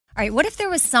All right, what if there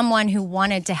was someone who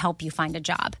wanted to help you find a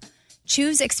job?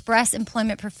 Choose Express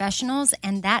Employment Professionals,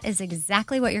 and that is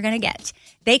exactly what you're going to get.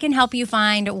 They can help you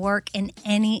find work in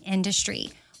any industry.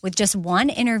 With just one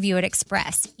interview at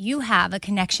Express, you have a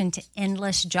connection to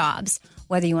endless jobs.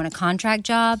 Whether you want a contract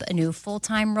job, a new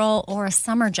full-time role, or a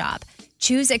summer job,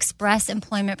 choose Express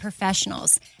Employment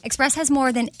Professionals. Express has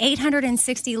more than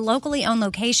 860 locally owned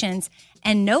locations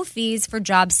and no fees for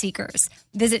job seekers.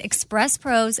 Visit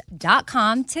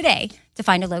expresspros.com today to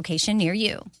find a location near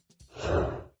you.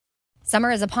 Summer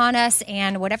is upon us,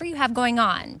 and whatever you have going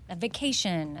on, a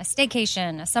vacation, a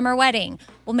staycation, a summer wedding,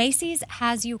 well, Macy's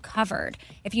has you covered.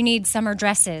 If you need summer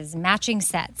dresses, matching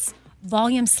sets,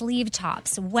 volume sleeve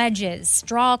tops, wedges,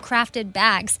 straw-crafted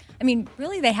bags,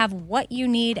 really they have what you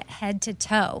need head to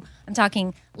toe. I'm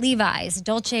talking Levi's,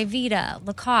 Dolce Vita,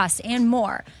 Lacoste, and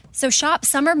more. So shop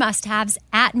summer must-haves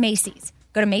at Macy's.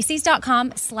 Go to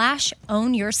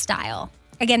Macys.com/ownyourstyle.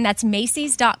 Again, that's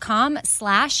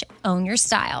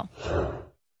Macys.com/ownyourstyle.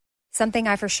 Something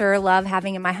I for sure love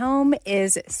having in my home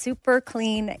is super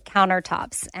clean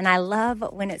countertops, and I love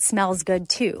when it smells good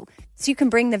too. So you can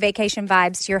bring the vacation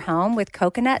vibes to your home with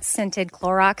coconut-scented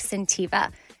Clorox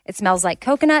Scentiva. It smells like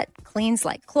coconut, cleans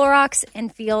like Clorox,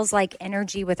 and feels like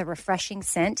energy with a refreshing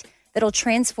scent that'll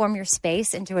transform your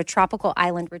space into a tropical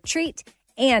island retreat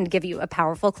and give you a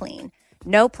powerful clean.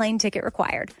 No plane ticket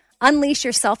required. Unleash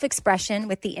your self-expression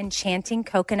with the enchanting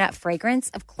coconut fragrance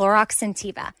of Clorox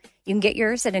Scentiva. You can get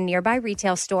yours at a nearby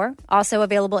retail store, also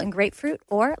available in grapefruit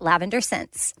or lavender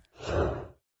scents.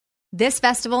 This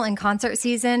festival and concert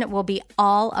season will be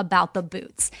all about the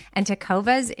boots, and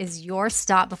Tecovas is your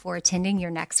stop before attending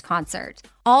your next concert.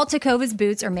 All Tecovas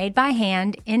boots are made by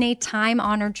hand in a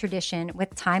time-honored tradition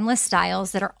with timeless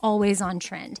styles that are always on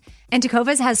trend. And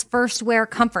Tecovas has first wear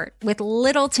comfort with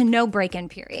little to no break-in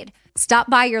period. Stop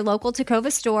by your local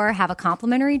Tecovas store, have a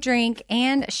complimentary drink,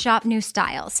 and shop new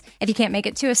styles. If you can't make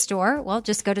it to a store, well,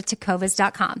 just go to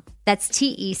tecovas.com. That's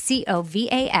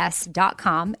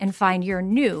TECOVAS.com and find your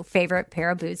new favorite pair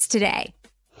of boots today.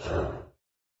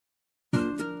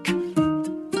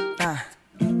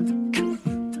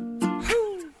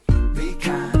 Be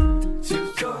kind,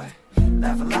 choose joy,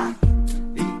 laugh a lot.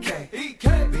 Be kind,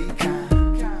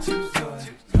 choose joy,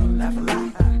 laugh a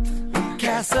lot.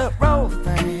 Casserole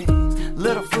things,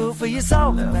 little food for your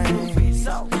soul, man.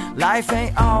 Life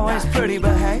ain't always pretty,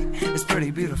 but hey, it's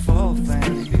pretty beautiful,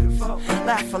 thing.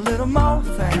 Laugh a little more,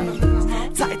 thing.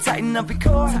 Tighten up your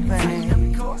core,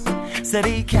 thing. Said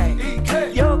EK,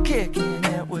 you're kicking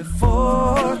it with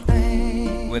 4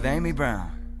 things. With Amy Brown.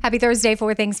 Happy Thursday,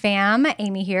 4 Things fam.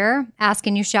 Amy here, ask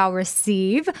and you shall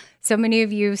receive. So many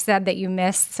of you said that you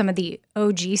missed some of the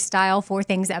OG style 4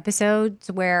 Things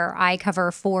episodes where I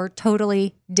cover 4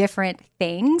 totally different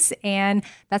things. And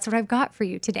that's what I've got for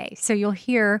you today. So you'll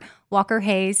hear Walker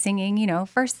Hayes singing,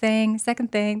 first thing,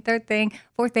 second thing, third thing,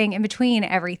 fourth thing, in between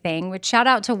everything, which shout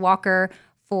out to Walker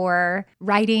for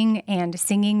writing and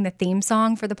singing the theme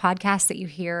song for the podcast that you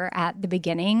hear at the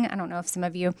beginning. I don't know if some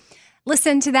of you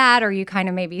listen to that or you kind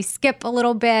of maybe skip a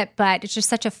little bit, but it's just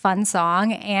such a fun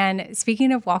song. And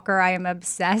speaking of Walker, I am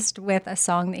obsessed with a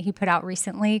song that he put out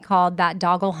recently called That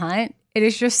Dog'll Hunt. It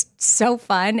is just so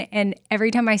fun. And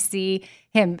every time I see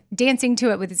him dancing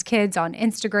to it with his kids on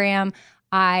Instagram,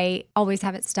 I always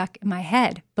have it stuck in my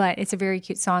head. But it's a very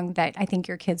cute song that I think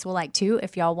your kids will like too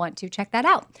if y'all want to check that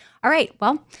out. All right,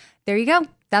 well, there you go.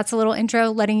 That's a little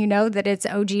intro letting you know that it's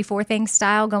OG 4 Things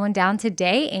style going down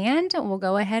today, and we'll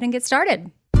go ahead and get started.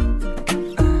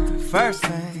 First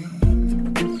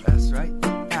thing, that's right.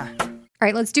 All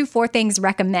right, let's do 4 Things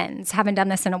recommends. Haven't done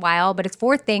this in a while, but it's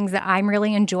 4 things that I'm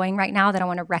really enjoying right now that I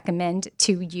want to recommend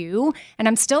to you. And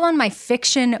I'm still on my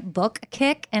fiction book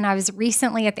kick, and I was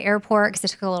recently at the airport because I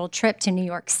took a little trip to New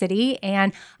York City,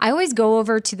 and I always go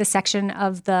over to the section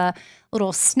of the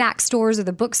little snack stores or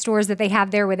the bookstores that they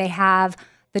have there where they have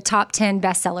the top 10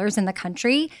 bestsellers in the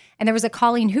country. And there was a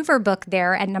Colleen Hoover book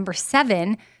there at number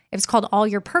 7. It was called All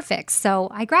Your Perfects. So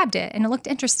I grabbed it and it looked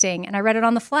interesting. And I read it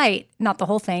on the flight, not the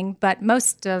whole thing, but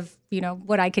most of,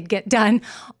 what I could get done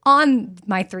on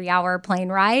my 3-hour plane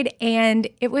ride. And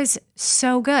it was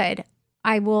so good.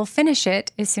 I will finish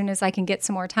it as soon as I can get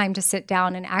some more time to sit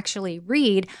down and actually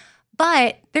read.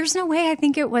 But there's no way I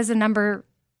think it was a number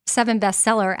 7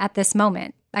 bestseller at this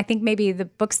moment. I think maybe the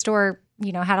bookstore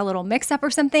had a little mix up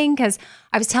or something, because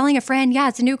I was telling a friend,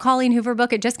 it's a new Colleen Hoover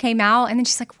book. It just came out. And then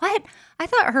she's like, what? I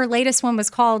thought her latest one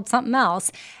was called something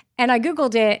else. And I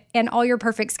Googled it, and All Your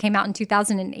Perfects came out in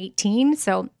 2018.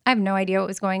 So I have no idea what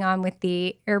was going on with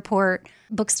the airport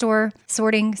bookstore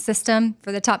sorting system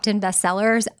for the top 10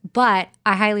 bestsellers, but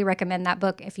I highly recommend that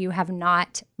book if you have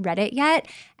not read it yet.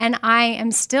 And I am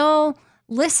still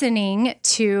listening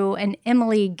to an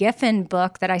Emily Giffin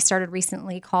book that I started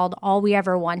recently called All We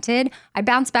Ever Wanted. I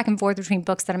bounce back and forth between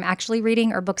books that I'm actually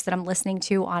reading or books that I'm listening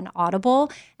to on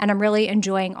Audible, and I'm really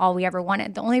enjoying All We Ever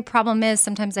Wanted. The only problem is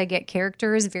sometimes I get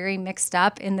characters very mixed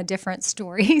up in the different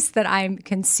stories that I'm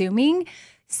consuming.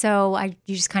 So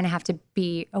you just kind of have to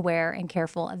be aware and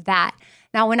careful of that.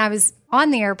 Now, when I was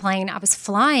on the airplane, I was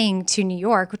flying to New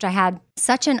York, which I had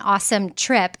such an awesome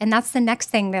trip. And that's the next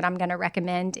thing that I'm going to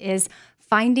recommend is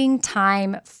finding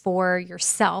time for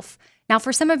yourself. Now,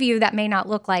 for some of you, that may not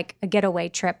look like a getaway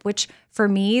trip, which for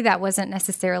me, that wasn't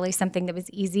necessarily something that was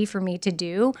easy for me to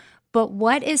do. But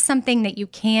what is something that you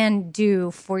can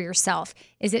do for yourself?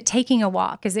 Is it taking a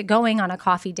walk? Is it going on a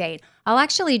coffee date? I'll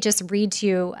actually just read to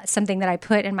you something that I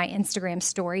put in my Instagram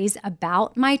stories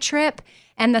about my trip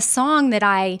and the song that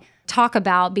I talk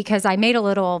about, because I made a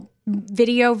little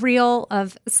video reel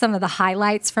of some of the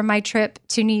highlights from my trip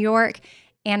to New York.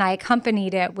 And I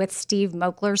accompanied it with Steve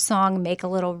Moakler's song, Make a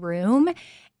Little Room.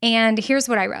 And here's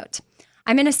what I wrote.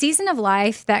 I'm in a season of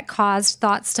life that caused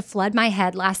thoughts to flood my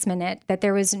head last minute that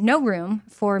there was no room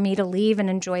for me to leave and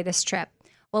enjoy this trip.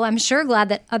 Well, I'm sure glad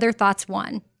that other thoughts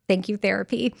won. Thank you,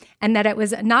 therapy. And that it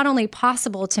was not only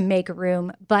possible to make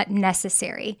room, but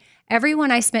necessary. Everyone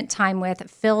I spent time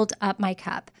with filled up my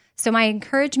cup. So my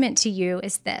encouragement to you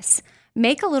is this.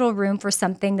 Make a little room for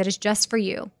something that is just for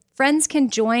you. Friends can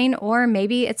join, or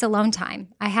maybe it's alone time.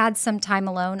 I had some time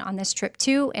alone on this trip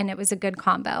too, and it was a good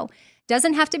combo.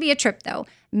 Doesn't have to be a trip though.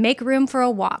 Make room for a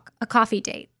walk, a coffee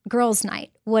date, girls' night,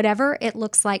 whatever it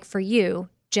looks like for you,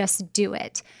 just do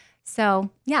it. So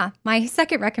yeah, my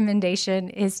second recommendation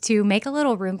is to make a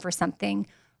little room for something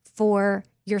for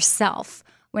yourself.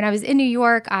 When I was in New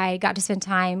York, I got to spend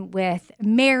time with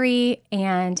Mary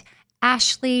and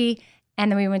Ashley. And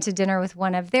then we went to dinner with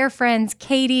one of their friends,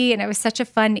 Katie, and it was such a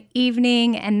fun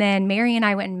evening. And then Mary and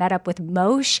I went and met up with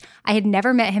Moshe. I had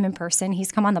never met him in person.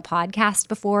 He's come on the podcast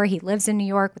before. He lives in New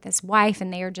York with his wife,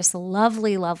 and they are just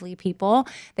lovely, lovely people.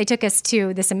 They took us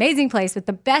to this amazing place with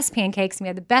the best pancakes, and we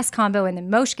had the best combo. And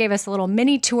then Moshe gave us a little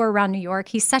mini tour around New York.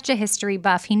 He's such a history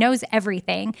buff. He knows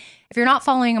everything. If you're not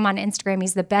following him on Instagram,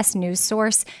 he's the best news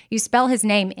source. You spell his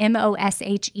name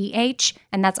Mosheh,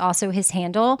 and that's also his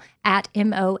handle at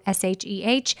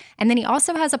Mosheh. And then he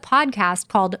also has a podcast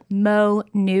called Mo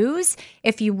News.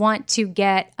 If you want to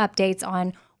get updates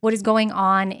on what is going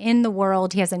on in the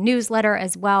world, he has a newsletter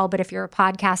as well. But if you're a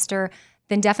podcaster,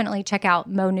 then definitely check out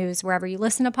Mo News wherever you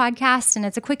listen to podcasts. And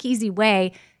it's a quick, easy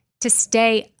way to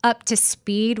stay up to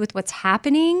speed with what's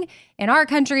happening in our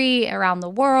country, around the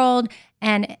world,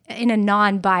 and in a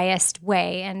non-biased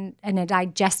way and in a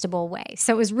digestible way.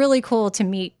 So it was really cool to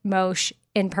meet Moshe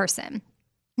in person.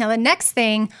 Now, the next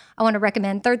thing I want to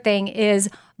recommend, third thing, is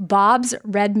Bob's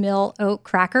Red Mill Oat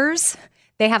Crackers.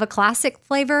 They have a classic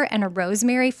flavor and a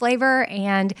rosemary flavor,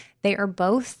 and they are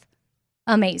both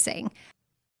amazing.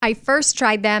 I first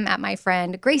tried them at my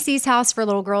friend Gracie's house for a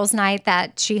little girls' night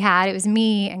that she had. It was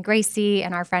me and Gracie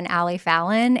and our friend Allie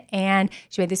Fallon, and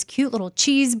she made this cute little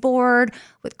cheese board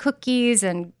with cookies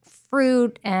and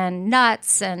fruit and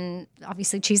nuts and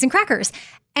obviously cheese and crackers.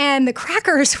 And the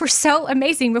crackers were so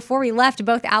amazing. Before we left,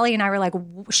 both Allie and I were like,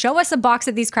 show us a box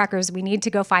of these crackers. We need to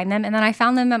go find them. And then I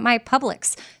found them at my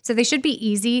Publix. So they should be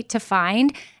easy to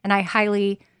find, and I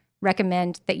highly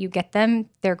recommend that you get them.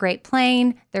 They're great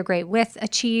plain. They're great with a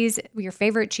cheese, your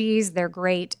favorite cheese. They're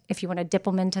great if you want to dip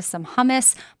them into some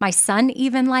hummus. My son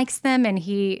even likes them, and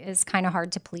he is kind of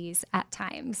hard to please at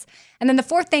times. And then the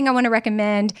fourth thing I want to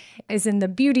recommend is in the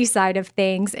beauty side of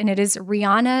things, and it is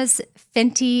Rihanna's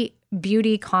Fenty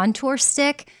Beauty Contour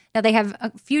Stick. Now, they have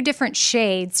a few different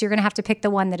shades, so you're going to have to pick the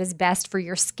one that is best for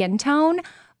your skin tone,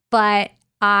 but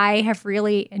I have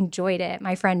really enjoyed it.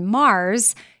 My friend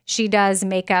Mars, she does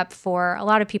makeup for a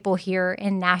lot of people here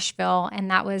in Nashville,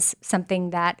 and that was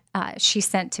something that she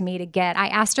sent to me to get. I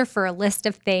asked her for a list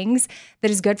of things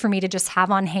that is good for me to just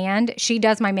have on hand. She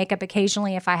does my makeup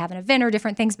occasionally if I have an event or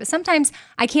different things, but sometimes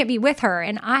I can't be with her,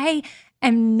 and I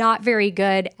am not very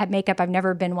good at makeup. I've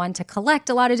never been one to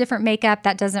collect a lot of different makeup.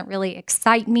 That doesn't really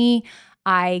excite me.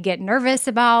 I get nervous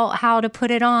about how to put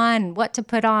it on, what to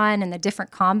put on, and the different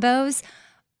combos.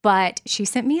 But she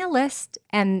sent me a list,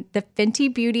 and the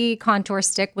Fenty Beauty Contour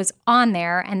Stick was on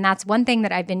there. And that's one thing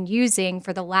that I've been using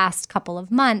for the last couple of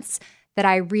months that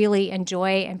I really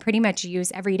enjoy and pretty much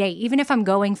use every day. Even if I'm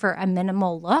going for a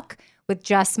minimal look with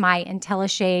just my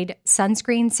IntelliShade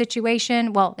sunscreen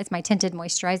situation. Well, it's my tinted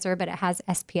moisturizer, but it has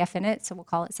SPF in it, so we'll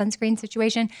call it sunscreen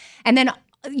situation. And then,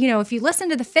 if you listen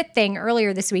to the Fit Thing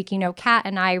earlier this week, Kat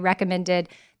and I recommended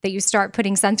that you start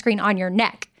putting sunscreen on your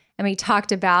neck. And we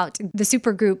talked about the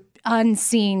Supergoop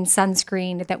Unseen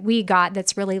sunscreen that we got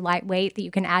that's really lightweight that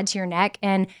you can add to your neck.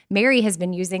 And Mary has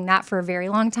been using that for a very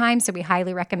long time, so we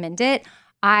highly recommend it.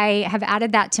 I have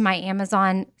added that to my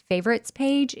Amazon favorites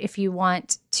page if you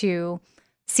want to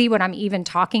see what I'm even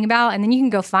talking about. And then you can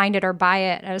go find it or buy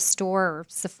it at a store or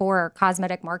Sephora or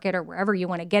Cosmetic Market or wherever you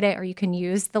want to get it, or you can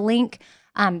use the link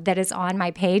that is on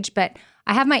my page. But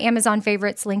I have my Amazon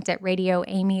favorites linked at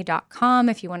radioamy.com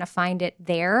if you want to find it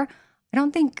there. I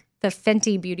don't think the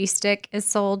Fenty Beauty Stick is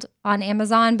sold on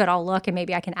Amazon, but I'll look and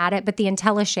maybe I can add it. But the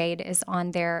IntelliShade is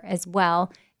on there as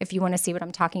well if you want to see what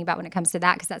I'm talking about when it comes to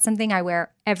that, because that's something I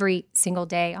wear every single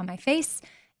day on my face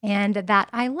and that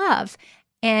I love.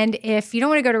 And if you don't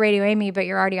want to go to Radio Amy, but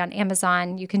you're already on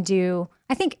Amazon, you can do,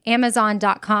 I think,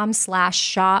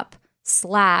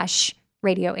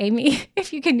 Amazon.com/shop/Radio Amy,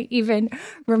 if you can even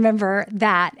remember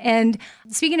that. And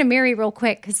speaking of Mary real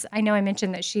quick, because I know I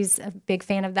mentioned that she's a big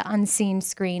fan of the Unseen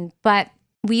screen, but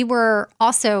we were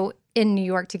also in New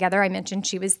York together. I mentioned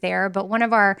she was there, but one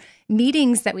of our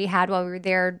meetings that we had while we were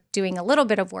there doing a little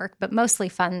bit of work, but mostly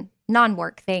fun,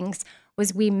 non-work things,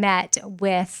 was we met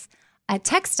with a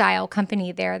textile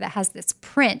company there that has this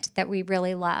print that we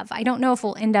really love. I don't know if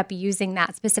we'll end up using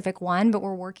that specific one, but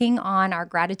we're working on our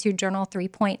Gratitude Journal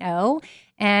 3.0,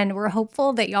 and we're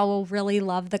hopeful that y'all will really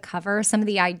love the cover. Some of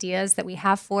the ideas that we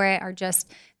have for it are just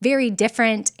very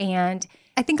different and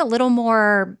I think a little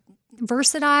more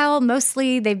versatile.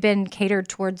 Mostly they've been catered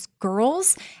towards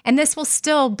girls, and this will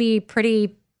still be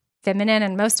pretty feminine,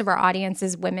 and most of our audience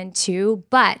is women too,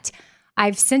 but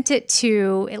I've sent it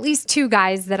to at least 2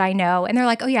 guys that I know, and they're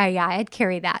like, oh, yeah, I'd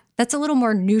carry that. That's a little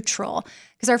more neutral,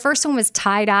 because our first one was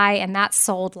tie-dye, and that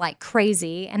sold like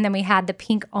crazy. And then we had the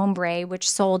pink ombre, which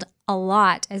sold a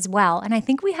lot as well. And I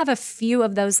think we have a few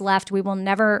of those left. We will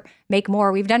never make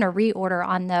more. We've done a reorder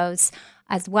on those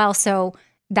as well. So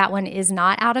that one is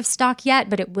not out of stock yet,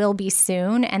 but it will be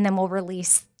soon. And then we'll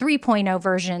release 3.0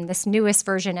 version, this newest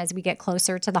version, as we get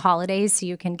closer to the holidays, so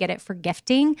you can get it for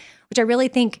gifting, which I really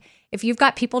think if you've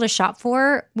got people to shop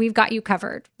for, we've got you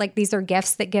covered. Like, these are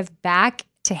gifts that give back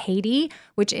to Haiti,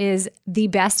 which is the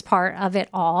best part of it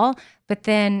all. But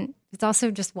then it's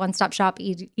also just one-stop shop,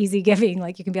 easy giving.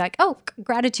 Like, you can be like, oh,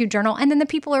 gratitude journal. And then the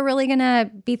people are really going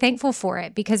to be thankful for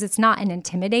it, because it's not an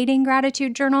intimidating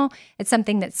gratitude journal. It's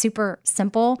something that's super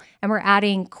simple. And we're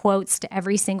adding quotes to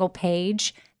every single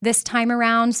page this time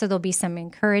around. So there'll be some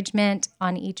encouragement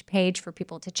on each page for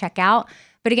people to check out.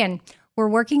 But again, we're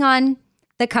working on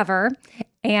the cover,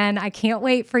 and I can't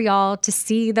wait for y'all to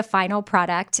see the final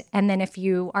product. And then if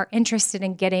you are interested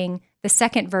in getting the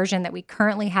second version that we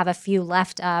currently have a few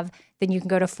left of, then you can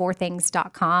go to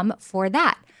 4things.com for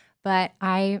that. But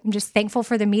I'm just thankful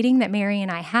for the meeting that Mary and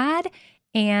I had,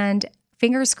 and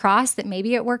fingers crossed that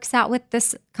maybe it works out with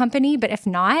this company. But if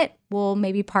not, we'll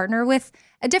maybe partner with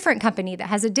a different company that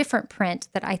has a different print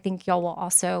that I think y'all will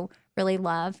also really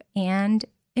love and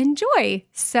enjoy.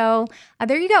 So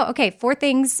there you go. Okay, 4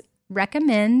 Things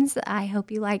recommends. I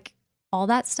hope you like all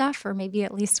that stuff, or maybe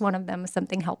at least one of them is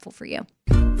something helpful for you.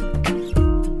 All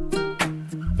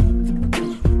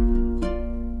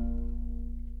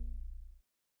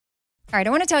right, I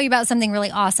want to tell you about something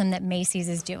really awesome that Macy's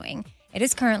is doing. It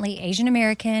is currently Asian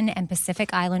American and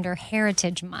Pacific Islander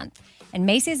Heritage Month, and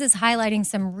Macy's is highlighting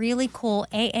some really cool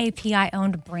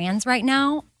AAPI-owned brands right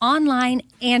now, online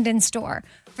and in store.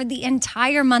 For the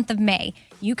entire month of May,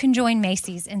 you can join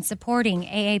Macy's in supporting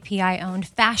AAPI-owned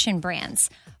fashion brands.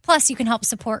 Plus, you can help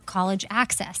support college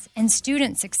access and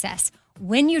student success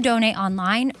when you donate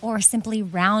online or simply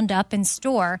round up in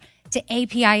store to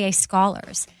APIA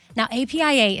Scholars. Now,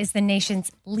 APIA is the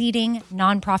nation's leading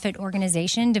nonprofit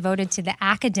organization devoted to the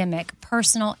academic,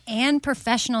 personal, and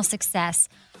professional success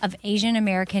of Asian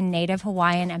American, Native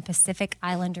Hawaiian, and Pacific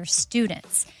Islander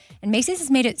students. And Macy's has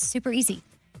made it super easy.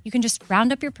 You can just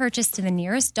round up your purchase to the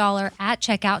nearest dollar at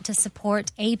checkout to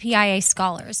support APIA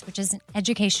Scholars, which is an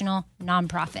educational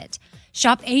nonprofit.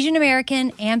 Shop Asian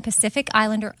American and Pacific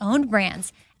Islander owned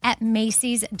brands at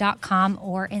Macy's.com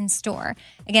or in store.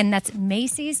 Again, that's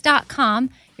Macy's.com.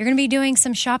 You're going to be doing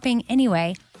some shopping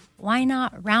anyway. Why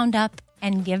not round up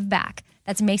and give back?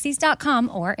 That's Macy's.com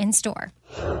or in store.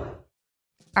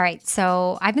 All right,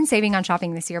 so I've been saving on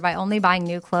shopping this year by only buying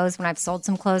new clothes when I've sold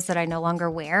some clothes that I no longer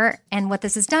wear. And what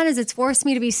this has done is it's forced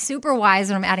me to be super wise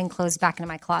when I'm adding clothes back into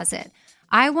my closet.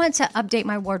 I want to update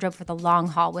my wardrobe for the long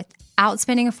haul without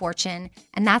spending a fortune,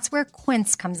 and that's where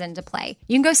Quince comes into play.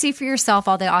 You can go see for yourself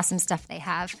all the awesome stuff they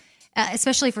have,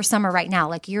 especially for summer right now,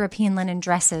 like European linen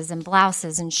dresses and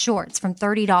blouses and shorts from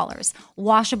 $30,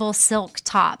 washable silk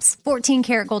tops, 14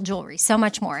 karat gold jewelry, so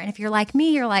much more. And if you're like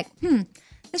me, you're like,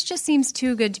 this just seems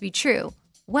too good to be true.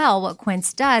 Well, what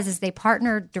Quince does is they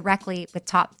partner directly with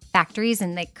top factories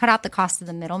and they cut out the cost of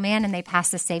the middleman and they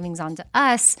pass the savings on to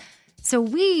us. So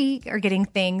we are getting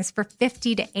things for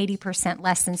 50 to 80%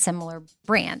 less than similar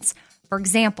brands. For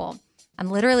example,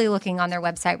 I'm literally looking on their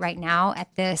website right now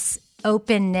at this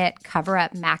open knit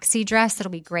cover-up maxi dress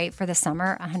that'll be great for the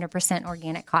summer, 100%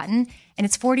 organic cotton, and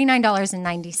it's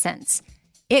 $49.90.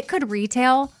 It could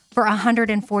retail for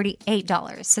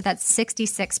 $148, so that's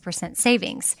 66%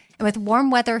 savings. And with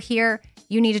warm weather here,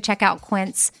 you need to check out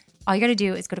Quince. All you got to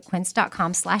do is go to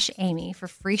quince.com/Amy for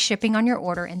free shipping on your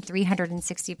order and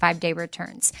 365-day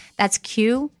returns. That's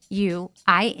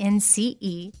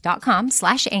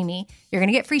QUINCE.com/Amy. You're going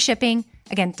to get free shipping.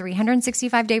 Again,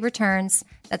 365-day returns.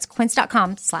 That's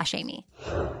quince.com/Amy.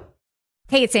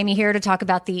 Hey, it's Amy here to talk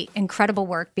about the incredible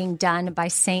work being done by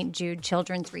St. Jude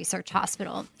Children's Research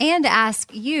Hospital and to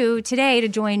ask you today to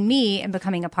join me in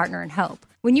becoming a partner in hope.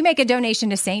 When you make a donation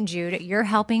to St. Jude, you're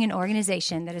helping an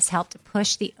organization that has helped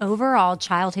push the overall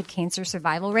childhood cancer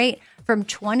survival rate from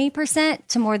 20%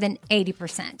 to more than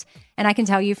 80%. And I can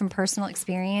tell you from personal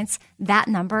experience, that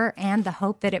number and the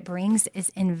hope that it brings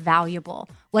is invaluable.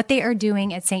 What they are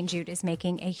doing at St. Jude is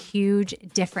making a huge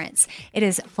difference. It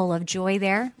is full of joy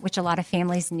there, which a lot of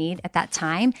families need at that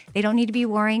time. They don't need to be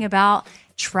worrying about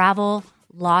travel,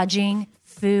 lodging,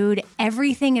 food.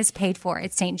 Everything is paid for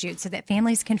at St. Jude so that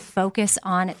families can focus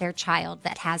on their child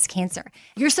that has cancer.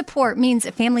 Your support means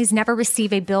that families never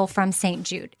receive a bill from St.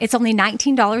 Jude. It's only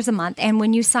 $19 a month, and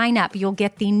when you sign up, you'll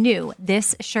get the new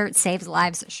This Shirt Saves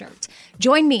Lives shirt.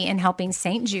 Join me in helping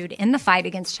St. Jude in the fight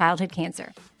against childhood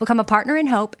cancer. Become a partner in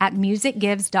hope at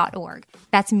musicgives.org.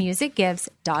 That's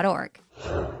musicgives.org.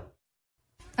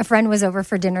 A friend was over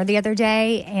for dinner the other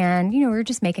day and, we were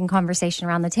just making conversation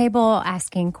around the table,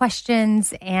 asking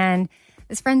questions. And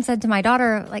this friend said to my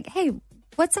daughter, like, hey,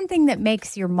 what's something that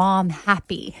makes your mom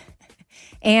happy?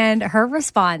 And her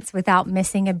response, without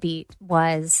missing a beat,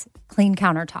 was clean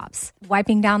countertops.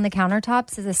 Wiping down the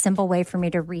countertops is a simple way for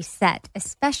me to reset,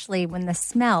 especially when the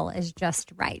smell is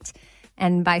just right.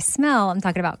 And by smell, I'm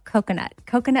talking about coconut.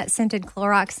 Coconut-scented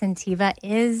Clorox Scentiva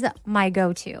is my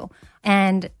go-to.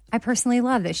 And I personally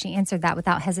love that she answered that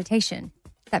without hesitation.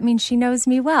 That means she knows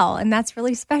me well, and that's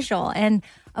really special. And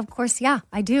of course, yeah,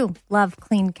 I do love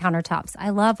clean countertops.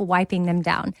 I love wiping them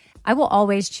down. I will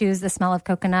always choose the smell of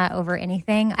coconut over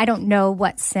anything. I don't know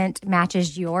what scent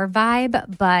matches your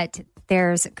vibe, but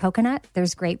there's coconut,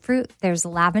 there's grapefruit, there's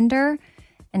lavender.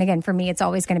 And again, for me, it's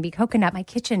always going to be coconut. My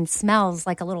kitchen smells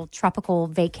like a little tropical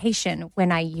vacation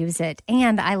when I use it.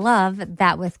 And I love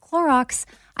that with Clorox,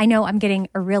 I know I'm getting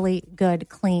a really good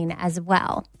clean as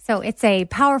well. So it's a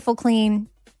powerful clean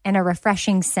and a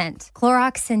refreshing scent.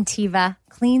 Clorox Scentiva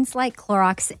cleans like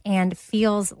Clorox and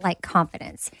feels like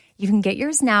confidence. You can get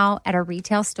yours now at a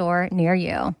retail store near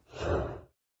you.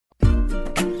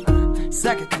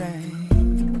 Second thing.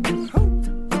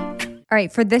 All right,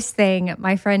 for this thing,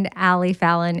 my friend Allie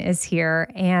Fallon is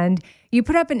here, and you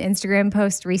put up an Instagram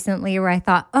post recently where I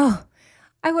thought,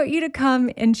 I want you to come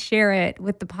and share it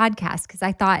with the podcast because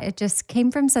I thought it just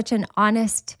came from such an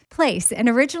honest place. And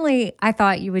originally, I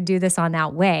thought you would do this on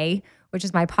Outweigh, which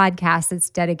is my podcast that's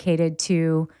dedicated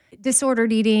to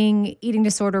disordered eating, eating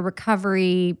disorder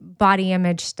recovery, body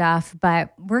image stuff.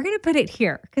 But we're going to put it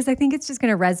here because I think it's just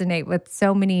going to resonate with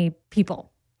so many people.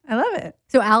 I love it.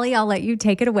 So Allie, I'll let you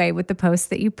take it away with the post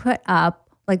that you put up,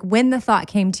 like when the thought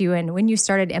came to you and when you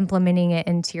started implementing it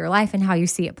into your life and how you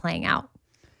see it playing out.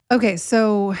 Okay,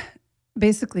 so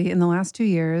basically in the last 2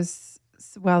 years,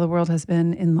 while the world has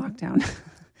been in lockdown,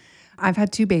 I've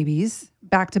had 2 babies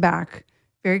back to back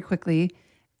very quickly.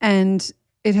 And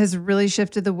it has really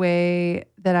shifted the way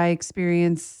that I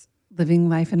experience living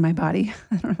life in my body.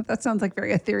 I don't know if that sounds like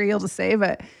very ethereal to say,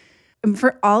 but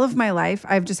for all of my life,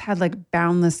 I've just had like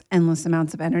boundless, endless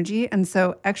amounts of energy. And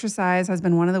so exercise has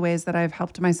been one of the ways that I've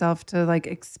helped myself to like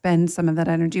expend some of that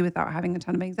energy without having a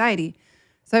ton of anxiety.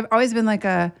 So I've always been like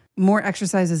a more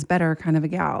exercise is better kind of a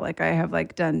gal. Like I have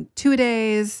like done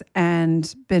 2-a-days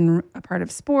and been a part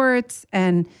of sports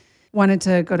and wanted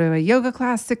to go to a yoga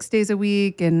class 6 days a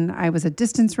week. And I was a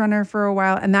distance runner for a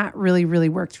while. And that really, really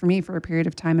worked for me for a period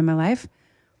of time in my life.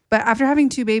 But after having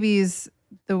 2 babies,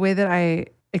 the way that I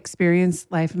experience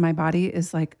life in my body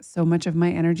is like so much of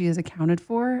my energy is accounted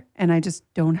for. And I just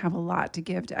don't have a lot to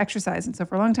give to exercise. And so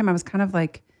for a long time, I was kind of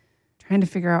like trying to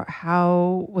figure out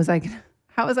how was I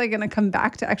going to come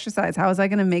back to exercise? How was I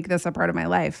going to make this a part of my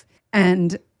life?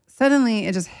 And suddenly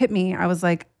it just hit me. I was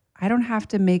like, I don't have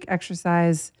to make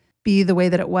exercise be the way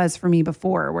that it was for me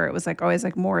before, where it was like always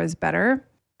like more is better.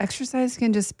 Exercise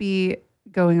can just be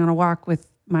going on a walk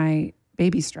with my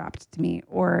baby strapped to me,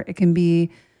 or it can be,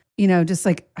 just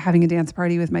like having a dance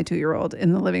party with my 2-year-old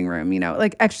in the living room.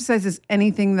 Like exercise is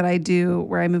anything that I do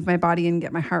where I move my body and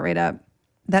get my heart rate up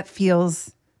that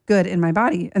feels good in my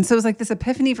body. And so it was like this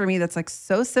epiphany for me that's like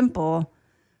so simple,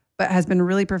 but has been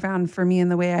really profound for me in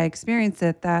the way I experience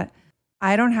it, that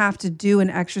I don't have to do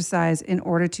an exercise in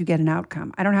order to get an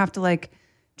outcome. I don't have to like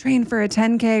train for a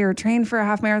 10K or train for a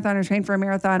half marathon or train for a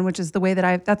marathon, which is the way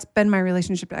that that's been my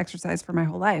relationship to exercise for my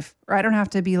whole life. Or I don't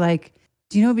have to be like,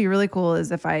 do you know what'd be really cool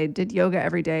is if I did yoga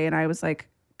every day and I was like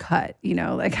cut,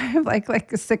 like I have like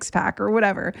a 6-pack or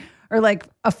whatever, or like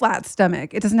a flat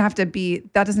stomach. That doesn't have to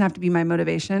be my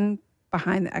motivation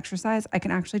behind the exercise. I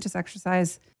can actually just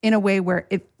exercise in a way where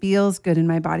it feels good in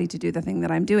my body to do the thing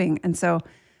that I'm doing. And so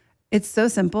it's so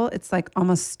simple. It's like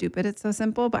almost stupid. It's so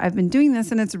simple, but I've been doing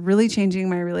this and it's really changing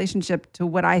my relationship to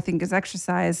what I think is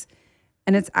exercise.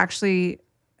 And it's actually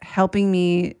helping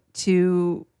me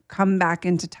to come back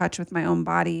into touch with my own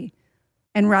body.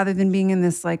 And rather than being in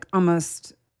this like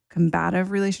almost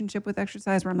combative relationship with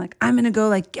exercise where I'm like, I'm going to go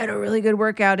like get a really good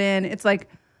workout in. It's like,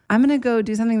 I'm going to go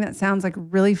do something that sounds like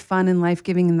really fun and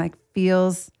life-giving and like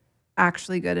feels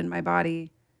actually good in my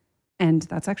body. And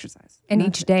that's exercise. And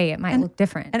each day it might look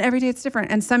different. And every day it's different.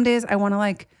 And some days I want to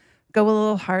like go a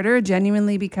little harder,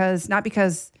 genuinely not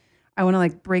because I want to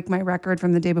like break my record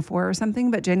from the day before or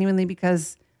something, but genuinely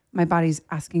because my body's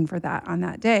asking for that on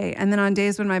that day. And then on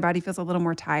days when my body feels a little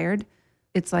more tired,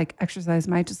 it's like exercise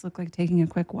might just look like taking a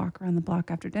quick walk around the block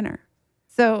after dinner.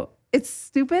 So it's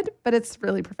stupid, but it's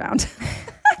really profound.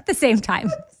 At the same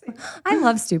time. I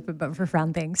love stupid but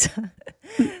profound things.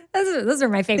 Those are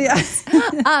my favorites.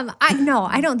 Yeah.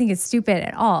 I don't think it's stupid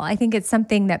at all. I think it's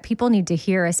something that people need to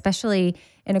hear, especially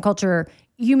in a culture.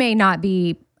 You may not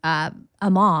be a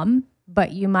mom,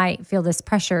 but you might feel this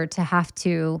pressure to have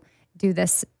to do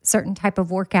this certain type of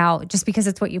workout just because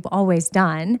it's what you've always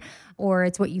done, or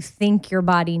it's what you think your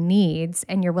body needs,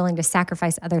 and you're willing to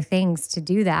sacrifice other things to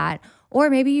do that. Or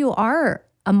maybe you are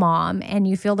a mom and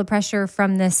you feel the pressure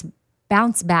from this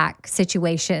bounce back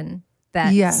situation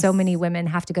that so many women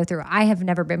have to go through. I have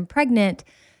never been pregnant,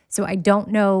 so I don't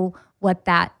know what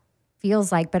that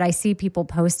feels like, but I see people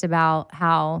post about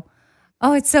how,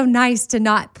 it's so nice to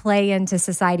not play into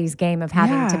society's game of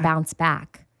having to bounce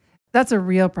back. That's a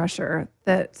real pressure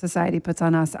that society puts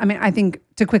on us. I mean, I think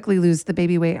to quickly lose the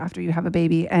baby weight after you have a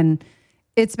baby, and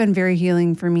it's been very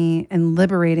healing for me and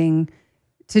liberating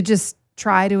to just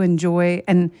try to enjoy.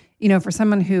 And, for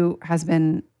someone who has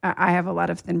been, I have a lot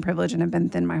of thin privilege and have been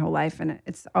thin my whole life, and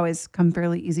it's always come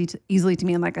fairly easily to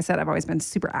me. And like I said, I've always been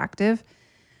super active.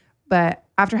 But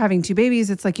after having 2 babies,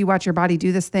 it's like you watch your body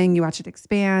do this thing, you watch it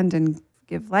expand and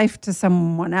give life to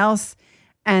someone else.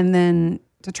 And then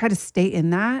to try to stay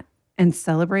in that and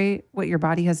celebrate what your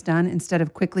body has done instead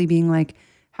of quickly being like,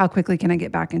 how quickly can I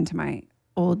get back into my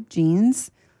old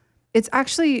jeans? It's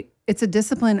a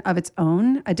discipline of its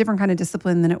own, a different kind of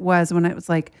discipline than it was when it was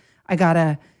like, I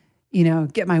gotta,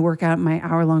 get my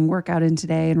hour-long workout in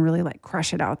today and really like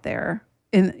crush it out there.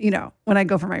 And, when I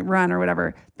go for my run or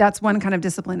whatever, that's one kind of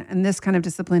discipline. And this kind of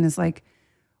discipline is like,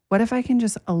 what if I can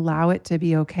just allow it to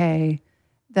be okay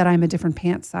that I'm a different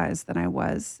pant size than I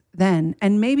was then?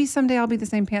 And maybe someday I'll be the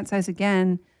same pant size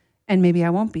again, and maybe I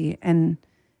won't be. And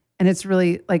it's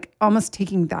really like almost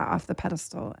taking that off the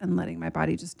pedestal and letting my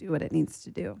body just do what it needs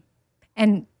to do.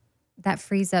 And that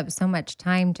frees up so much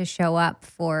time to show up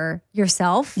for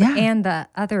yourself and the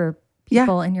other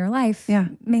people in your life. Yeah.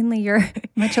 Mainly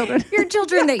my children. Your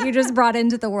children that you just brought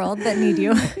into the world that need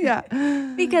you.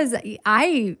 Yeah. Because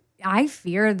I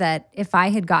fear that if I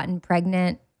had gotten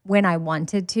pregnant when I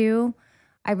wanted to,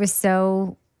 I was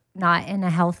so not in a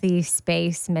healthy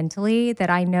space mentally that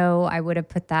I know I would have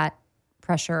put that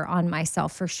pressure on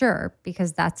myself for sure,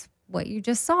 because that's what you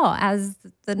just saw as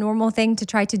the normal thing to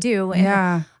try to do.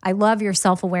 And I love your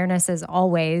self-awareness as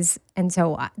always. And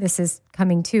so this is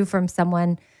coming too from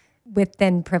someone with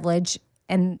thin privilege.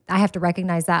 And I have to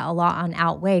recognize that a lot on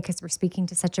Outweigh, because we're speaking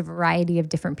to such a variety of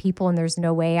different people, and there's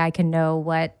no way I can know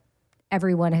what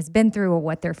everyone has been through or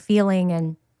what they're feeling.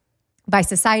 And by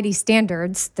society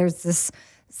standards, there's this,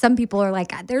 some people are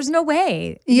like, there's no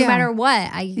way, no matter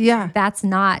what. That's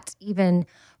not even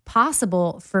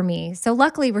possible for me. So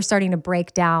luckily we're starting to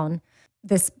break down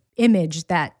this image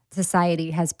that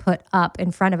society has put up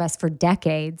in front of us for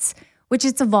decades, which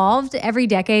it's evolved every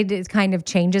decade. It kind of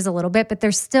changes a little bit, but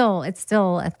it's still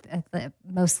a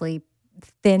mostly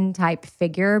thin type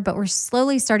figure, but we're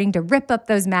slowly starting to rip up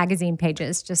those magazine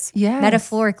pages, just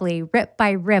metaphorically, rip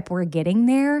by rip, we're getting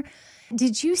there.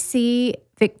 Did you see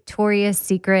Victoria's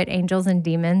Secret Angels and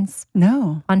Demons?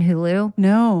 No. On Hulu?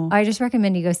 No. I just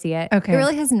recommend you go see it. Okay. It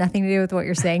really has nothing to do with what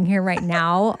you're saying here right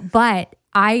now, but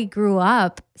I grew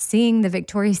up seeing the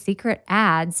Victoria's Secret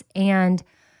ads, and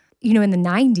in the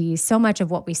 90s, so much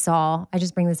of what we saw, I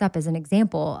just bring this up as an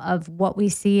example of what we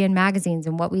see in magazines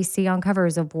and what we see on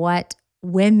covers of what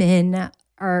women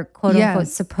are quote unquote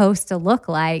supposed to look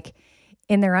like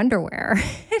in their underwear.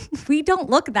 We don't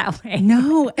look that way.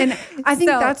 No. And I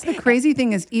think that's the crazy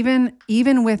thing is even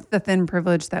with the thin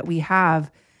privilege that we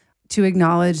have, to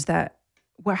acknowledge that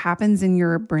what happens in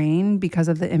your brain because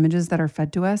of the images that are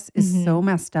fed to us is so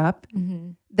messed up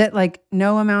that like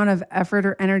no amount of effort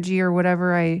or energy or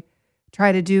whatever I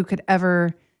try to do could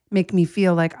ever make me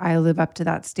feel like I live up to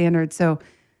that standard. So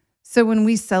when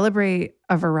we celebrate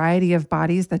a variety of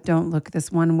bodies that don't look this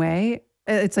one way,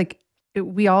 it's like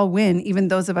we all win, even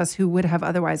those of us who would have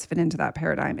otherwise fit into that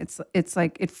paradigm. It's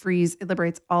like it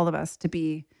liberates all of us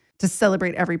to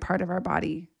celebrate every part of our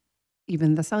body,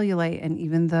 even the cellulite and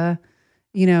even the,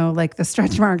 like the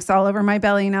stretch marks all over my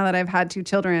belly now that I've had 2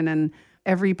 children, and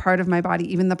every part of my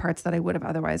body, even the parts that I would have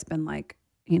otherwise been like,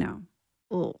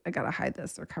 oh, I got to hide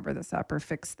this or cover this up or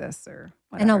fix this or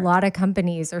whatever. And a lot of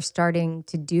companies are starting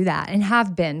to do that and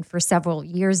have been for several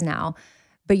years now.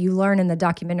 But you learn in the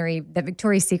documentary that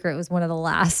Victoria's Secret was one of the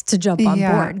last to jump on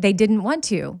board. They didn't want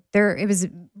to. It was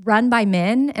run by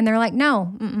men, and they're like,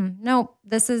 no,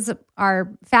 this is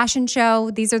our fashion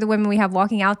show. These are the women we have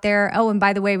walking out there. Oh, and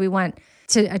by the way, we want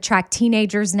to attract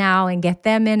teenagers now and get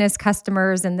them in as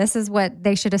customers. And this is what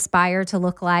they should aspire to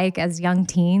look like as young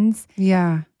teens.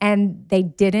 Yeah. And they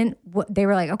didn't. They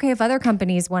were like, okay, if other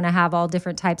companies want to have all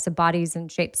different types of bodies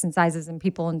and shapes and sizes and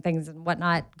people and things and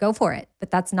whatnot, go for it.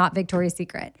 But that's not Victoria's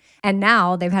Secret. And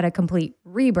now they've had a complete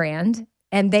rebrand,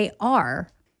 and they are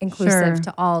inclusive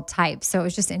to all types. So it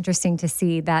was just interesting to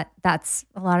see that that's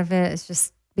a lot of it is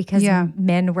just because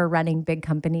men were running big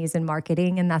companies and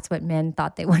marketing, and that's what men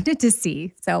thought they wanted to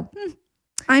see. So,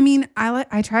 I mean,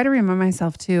 I try to remind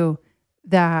myself too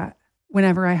that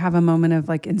whenever I have a moment of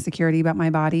like insecurity about my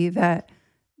body, that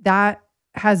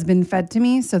has been fed to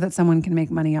me so that someone can make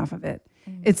money off of it.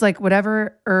 Mm-hmm. It's like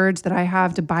whatever urge that I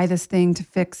have to buy this thing, to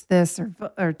fix this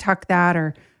or tuck that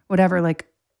or whatever, like,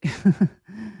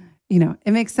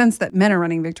 it makes sense that men are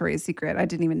running Victoria's Secret. I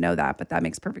didn't even know that, but that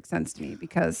makes perfect sense to me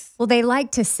because... Well, they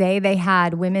like to say they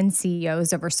had women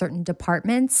CEOs over certain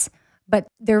departments, but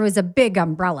there was a big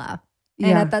umbrella.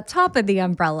 And at the top of the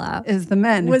umbrella is the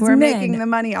men who are making the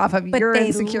money off of your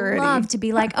insecurity. But they love to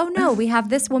be like, oh no, we have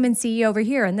this woman CEO over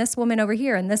here and this woman over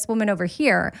here and this woman over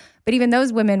here. But even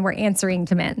those women were answering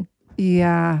to men.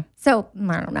 Yeah. So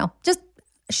I don't know. Just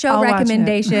show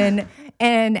recommendation.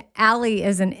 And Allie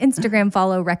is an Instagram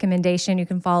follow recommendation. You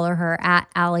can follow her at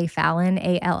Allie Fallon,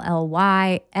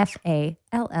 ALLYFALLON.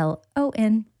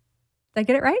 Did I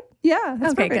get it right? Yeah.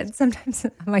 That's okay, perfect. good. Sometimes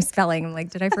my spelling, I'm like,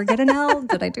 did I forget an L?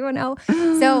 Did I do an O?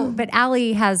 But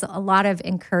Allie has a lot of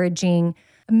encouraging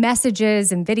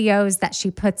messages and videos that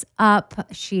she puts up.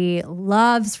 She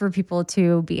loves for people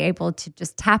to be able to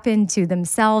just tap into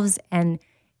themselves, and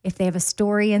if they have a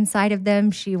story inside of them,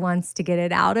 she wants to get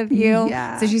it out of you.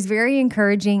 Yeah. So she's very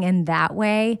encouraging in that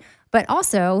way. But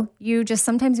also, you just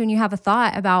sometimes when you have a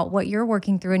thought about what you're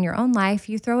working through in your own life,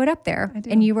 you throw it up there.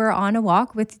 And you were on a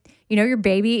walk with, your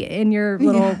baby in your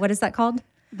little, what is that called?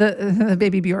 The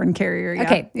baby Bjorn carrier. Yeah.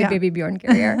 Okay, the baby Bjorn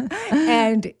carrier.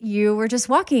 And you were just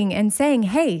walking and saying,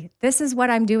 hey, this is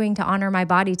what I'm doing to honor my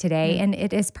body today. And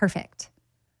it is perfect.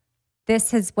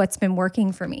 This is what's been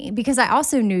working for me, because I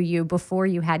also knew you before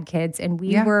you had kids, and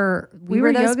we were those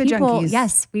yoga people. junkies.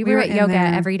 Yes, we were at yoga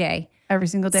every day. Every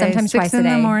single day. Sometimes twice a day. 6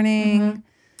 in the morning.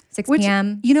 6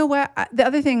 p.m. You know what? The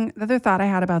other thought I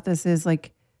had about this is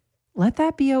like, let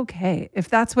that be okay. If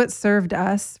that's what served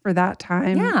us for that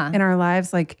time in our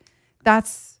lives, like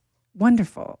that's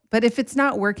wonderful. But if it's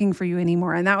not working for you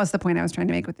anymore, and that was the point I was trying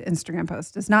to make with the Instagram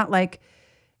post, it's not like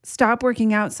stop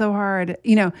working out so hard,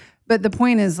 but the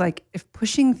point is like, if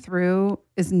pushing through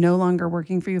is no longer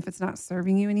working for you, if it's not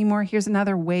serving you anymore, here's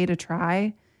another way to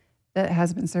try that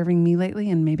has been serving me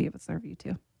lately, and maybe it would serve you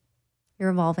too. You're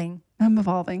evolving. I'm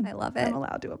evolving. I love it. I'm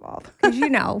allowed to evolve. Because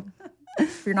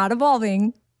if you're not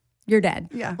evolving, you're dead.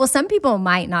 Yeah. Well, some people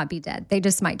might not be dead. They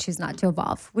just might choose not to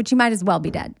evolve, which you might as well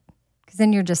be dead, because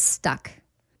then you're just stuck.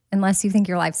 Unless you think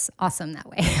your life's awesome that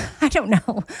way. I don't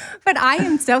know. But I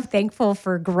am so thankful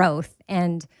for growth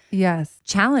and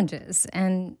challenges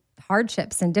and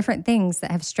hardships and different things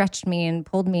that have stretched me and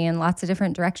pulled me in lots of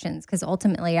different directions. Because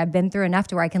ultimately, I've been through enough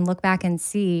to where I can look back and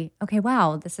see, okay,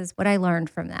 wow, this is what I learned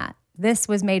from that. This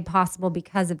was made possible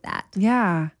because of that.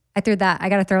 Yeah. I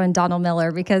got to throw in Donald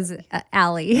Miller because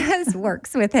Allie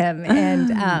works with him.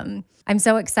 And I'm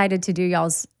so excited to do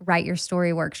y'all's Write Your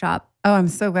Story workshop. Oh, I'm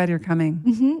so glad you're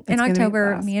coming. In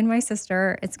October, me and my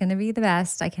sister, it's going to be the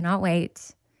best. I cannot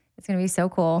wait. It's going to be so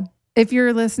cool. If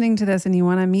you're listening to this and you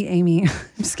want to meet Amy, I'm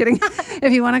just kidding.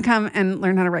 If you want to come and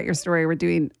learn how to write your story, we're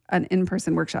doing an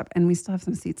in-person workshop and we still have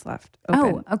some seats left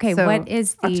open. Oh, okay. So what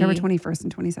is the... October 21st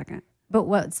and 22nd. But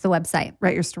what's the website?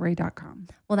 WriteYourStory.com.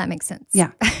 Well, that makes sense.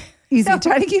 Yeah. Easy.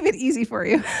 Try to keep it easy for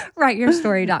you.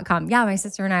 WriteYourStory.com. Yeah, my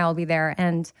sister and I will be there.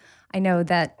 And I know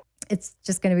that it's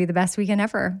just going to be the best weekend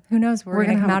ever. Who knows what we're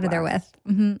going to come out of there with.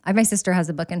 My sister has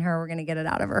a book in her. We're going to get it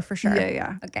out of her for sure.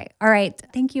 Yeah. Okay. All right.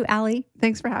 Thank you, Allie.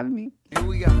 Thanks for having me. Here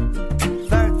we go.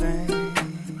 Third thing.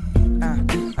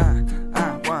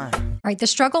 One. All right. The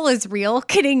struggle is real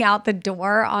getting out the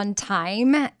door on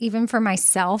time, even for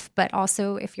myself, but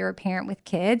also if you're a parent with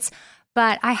kids.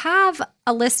 But I have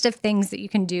a list of things that you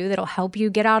can do that'll help you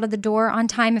get out of the door on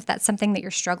time if that's something that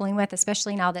you're struggling with,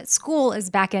 especially now that school is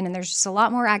back in and there's just a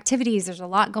lot more activities. There's a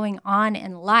lot going on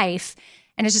in life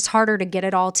and it's just harder to get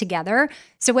it all together.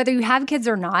 So whether you have kids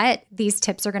or not, these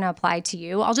tips are going to apply to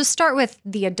you. I'll just start with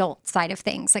the adult side of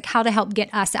things, like how to help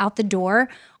get us out the door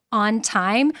on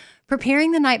time.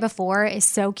 Preparing the night before is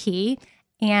so key.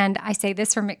 And I say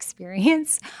this from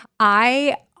experience.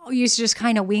 I used to just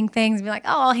kind of wing things and be like,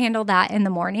 oh, I'll handle that in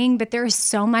the morning. But there is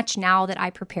so much now that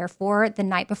I prepare for the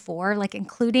night before, like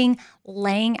including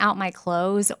laying out my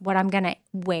clothes, what I'm going to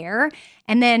wear,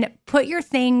 and then put your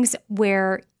things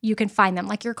where you can find them,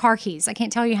 like your car keys. I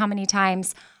can't tell you how many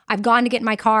times I've gone to get in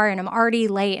my car and I'm already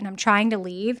late and I'm trying to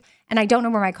leave and I don't know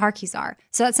where my car keys are.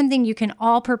 So that's something you can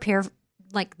all prepare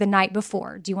like the night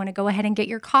before. Do you want to go ahead and get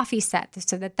your coffee set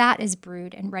so that that is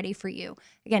brewed and ready for you?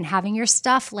 Again, having your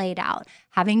stuff laid out,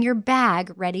 having your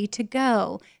bag ready to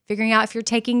go, figuring out if you're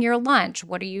taking your lunch,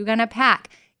 what are you going to pack?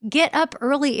 Get up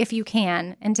early if you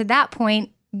can. And to that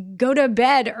point, go to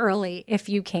bed early if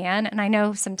you can. And I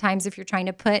know sometimes if you're trying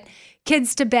to put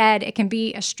kids to bed, it can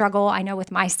be a struggle. I know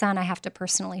with my son, I have to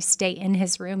personally stay in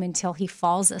his room until he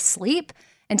falls asleep,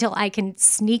 until I can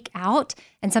sneak out.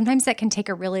 And sometimes that can take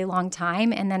a really long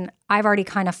time. And then I've already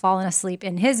kind of fallen asleep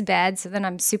in his bed. So then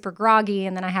I'm super groggy.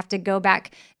 And then I have to go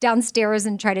back downstairs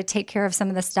and try to take care of some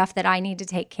of the stuff that I need to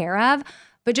take care of.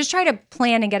 But just try to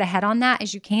plan and get ahead on that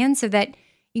as you can so that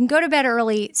you can go to bed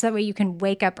early so that way you can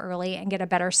wake up early and get a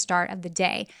better start of the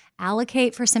day.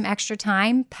 Allocate for some extra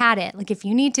time, pad it. Like if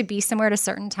you need to be somewhere at a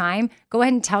certain time, go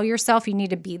ahead and tell yourself you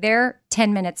need to be there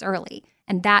 10 minutes early.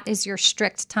 And that is your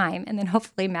strict time. And then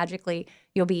hopefully magically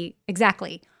you'll be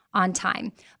exactly on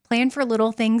time. Plan for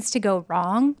little things to go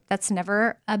wrong. That's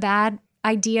never a bad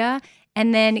idea.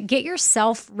 And then get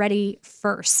yourself ready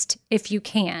first if you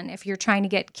can. If you're trying to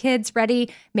get kids ready,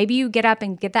 maybe you get up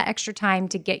and get that extra time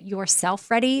to get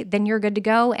yourself ready. Then you're good to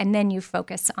go. And then you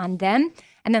focus on them.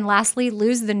 And then lastly,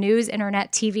 lose the news,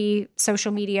 internet, TV,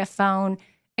 social media, phone,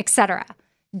 etc.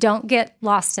 Don't get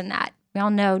lost in that. We all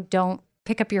know don't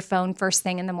pick up your phone first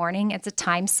thing in the morning. It's a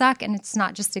time suck and it's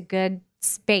not just a good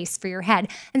space for your head.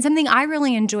 And something I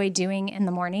really enjoy doing in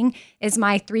the morning is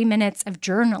my 3 minutes of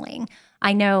journaling.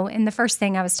 I know in the first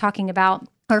thing I was talking about,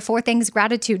 our 4 things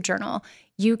gratitude journal,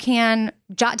 you can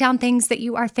jot down things that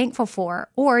you are thankful for,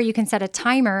 or you can set a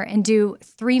timer and do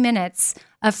 3 minutes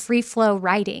of free flow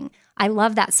writing. I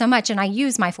love that so much. And I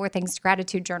use my 4 things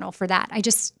gratitude journal for that. I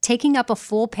just taking up a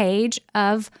full page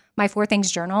of my 4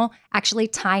 things journal actually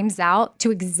times out to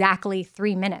exactly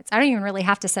 3 minutes. I don't even really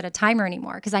have to set a timer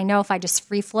anymore because I know if I just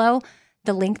free flow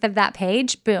the length of that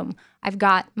page, boom, I've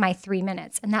got my 3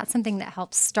 minutes. And that's something that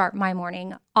helps start my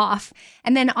morning off.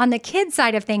 And then on the kid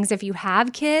side of things, if you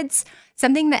have kids,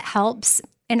 something that helps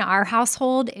in our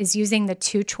household is using the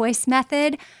 2-choice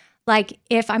method. Like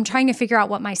if I'm trying to figure out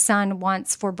what my son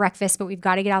wants for breakfast, but we've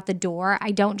got to get out the door, I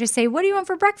don't just say, what do you want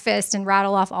for breakfast? And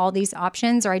rattle off all these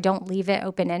options, or I don't leave it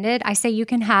open-ended. I say you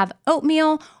can have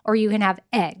oatmeal or you can have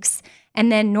eggs.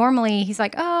 And then normally he's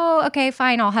like, oh, okay,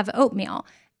 fine, I'll have oatmeal.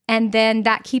 And then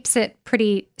that keeps it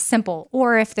pretty simple.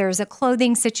 Or if there's a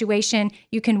clothing situation,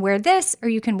 you can wear this or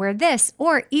you can wear this.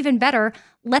 Or even better,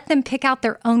 let them pick out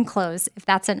their own clothes if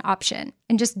that's an option.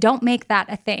 And just don't make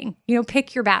that a thing.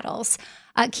 Pick your battles.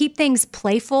 Keep things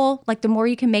playful. Like the more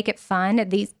you can make it fun,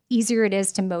 the easier it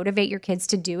is to motivate your kids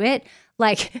to do it.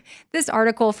 Like this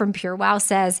article from PureWow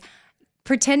says,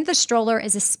 Pretend the stroller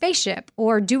is a spaceship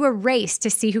or do a race to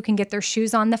see who can get their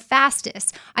shoes on the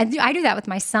fastest. I do that with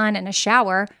my son in a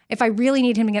shower. If I really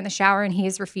need him to get in the shower and he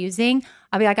is refusing,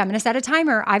 I'll be like, I'm going to set a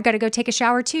timer. I've got to go take a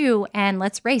shower too, and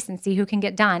let's race and see who can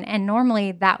get done. And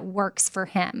normally that works for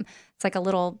him. It's like a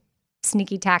little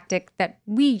sneaky tactic that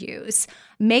we use.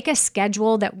 Make a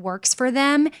schedule that works for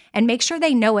them and make sure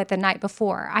they know it the night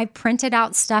before. I printed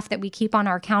out stuff that we keep on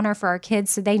our counter for our kids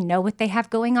so they know what they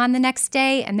have going on the next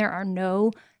day and there are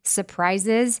no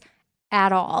surprises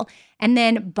at all. And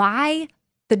then by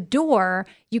the door,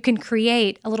 you can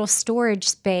create a little storage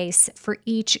space for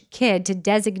each kid to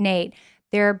designate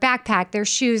their backpack, their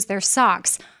shoes, their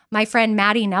socks. My friend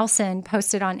Maddie Nelson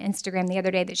posted on Instagram the other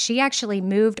day that she actually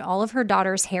moved all of her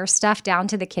daughter's hair stuff down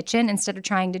to the kitchen instead of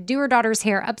trying to do her daughter's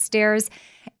hair upstairs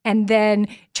and then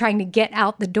trying to get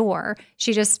out the door.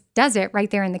 She just does it right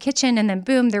there in the kitchen and then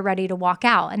boom, they're ready to walk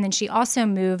out. And then she also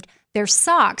moved their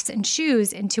socks and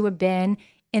shoes into a bin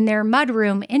in their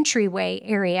mudroom entryway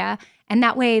area. And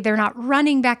that way they're not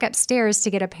running back upstairs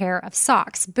to get a pair of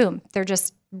socks. Boom, they're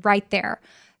just right there.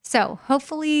 So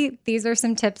hopefully these are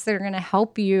some tips that are going to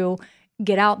help you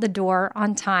get out the door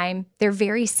on time. They're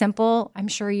very simple. I'm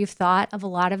sure you've thought of a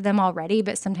lot of them already,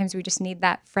 but sometimes we just need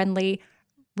that friendly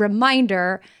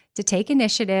reminder to take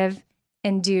initiative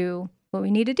and do what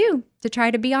we need to do to try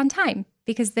to be on time,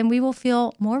 because then we will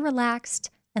feel more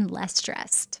relaxed and less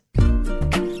stressed.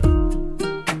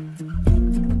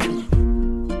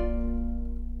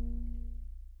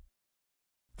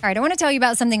 All right, I want to tell you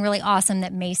about something really awesome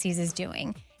that Macy's is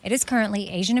doing. It is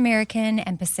currently Asian American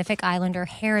and Pacific Islander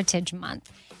Heritage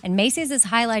Month, and Macy's is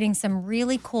highlighting some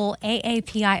really cool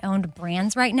AAPI-owned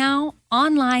brands right now,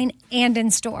 online and in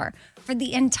store. For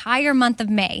the entire month of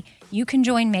May, you can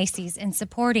join Macy's in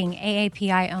supporting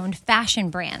AAPI-owned fashion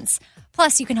brands.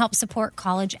 Plus, you can help support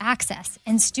college access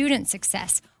and student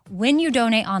success when you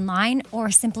donate online or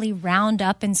simply round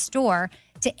up in store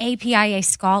to APIA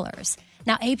scholars.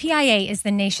 Now, APIA is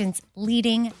the nation's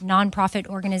leading nonprofit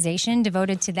organization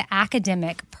devoted to the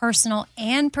academic, personal,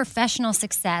 and professional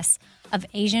success of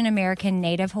Asian American,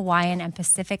 Native Hawaiian, and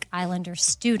Pacific Islander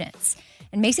students.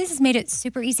 And Macy's has made it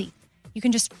super easy. You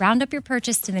can just round up your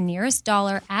purchase to the nearest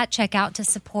dollar at checkout to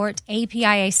support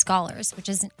APIA Scholars, which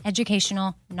is an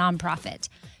educational nonprofit.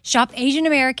 Shop Asian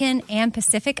American and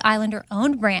Pacific Islander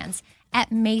owned brands at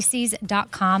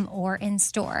Macy's.com or in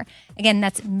store. Again,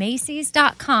 that's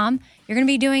Macy's.com. You're going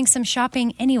to be doing some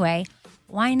shopping anyway.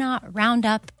 Why not round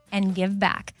up and give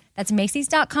back? That's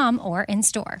Macy's.com or in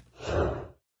store. All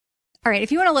right,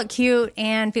 if you want to look cute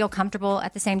and feel comfortable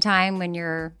at the same time when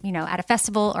you're, at a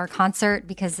festival or concert,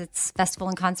 because it's festival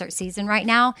and concert season right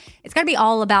now, it's got to be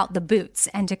all about the boots.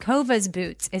 And Tecovas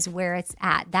Boots is where it's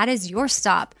at. That is your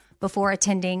stop before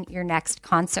attending your next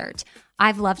concert.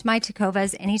 I've loved my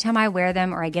Tecovas. Anytime I wear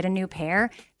them or I get a new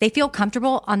pair, they feel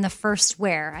comfortable on the first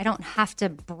wear. I don't have to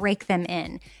break them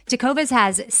in. Tecovas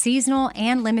has seasonal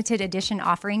and limited edition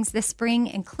offerings this spring,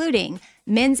 including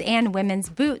men's and women's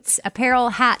boots, apparel,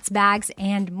 hats, bags,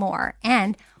 and more.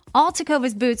 And all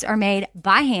Tecovas boots are made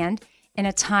by hand in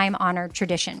a time-honored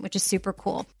tradition, which is super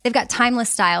cool. They've got timeless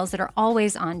styles that are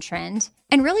always on trend.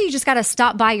 And really, you just got to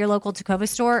stop by your local Tecovas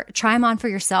store, try them on for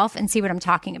yourself, and see what I'm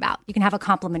talking about. You can have a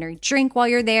complimentary drink while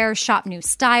you're there, shop new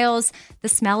styles. The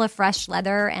smell of fresh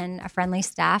leather and a friendly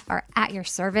staff are at your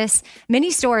service.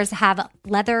 Many stores have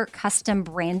leather custom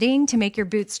branding to make your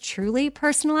boots truly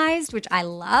personalized, which I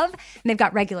love. And they've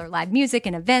got regular live music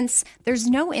and events. There's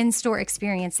no in-store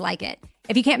experience like it.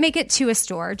 If you can't make it to a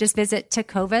store, just visit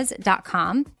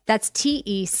tecovas.com. That's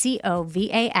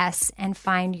Tecovas, and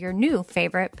find your new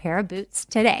favorite pair of boots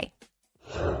today.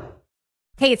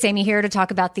 Hey, it's Amy here to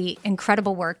talk about the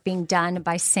incredible work being done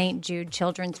by St. Jude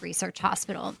Children's Research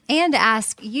Hospital and to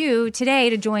ask you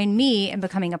today to join me in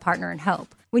becoming a partner in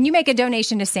hope. When you make a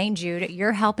donation to St. Jude,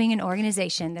 you're helping an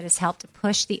organization that has helped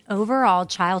push the overall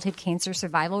childhood cancer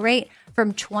survival rate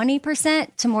from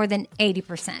 20% to more than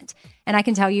 80%. And I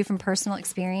can tell you from personal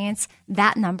experience,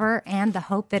 that number and the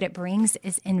hope that it brings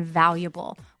is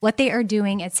invaluable. What they are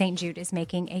doing at St. Jude is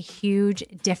making a huge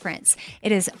difference.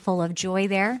 It is full of joy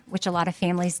there, which a lot of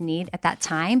families need at that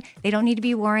time. They don't need to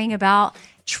be worrying about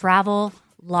travel,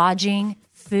 lodging,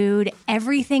 food.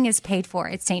 Everything is paid for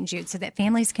at St. Jude so that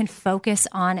families can focus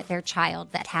on their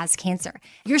child that has cancer.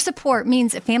 Your support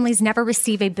means that families never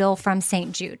receive a bill from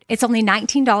St. Jude. It's only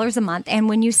 $19 a month, and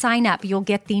when you sign up, you'll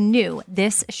get the new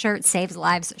This Shirt Saves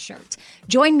Lives shirt.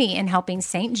 Join me in helping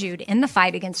St. Jude in the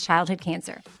fight against childhood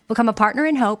cancer. Become a partner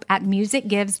in hope at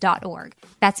musicgives.org.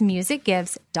 That's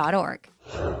musicgives.org.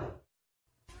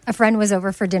 A friend was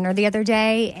over for dinner the other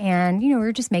day, and, we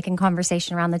were just making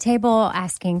conversation around the table,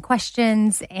 asking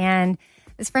questions, and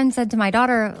This friend said to my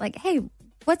daughter, like, hey,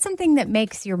 what's something that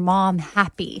makes your mom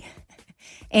happy?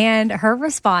 And her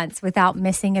response, without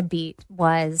missing a beat,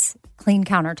 was clean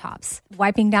countertops.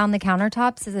 Wiping down the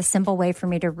countertops is a simple way for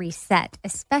me to reset,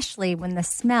 especially when the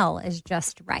smell is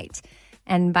just right.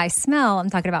 And by smell, I'm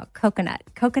talking about coconut.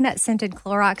 Coconut scented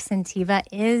Clorox Scentiva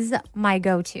is my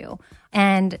go-to.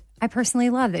 And I personally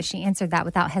love that she answered that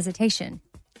without hesitation.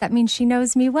 That means she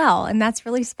knows me well, and that's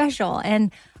really special.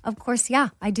 And of course, yeah,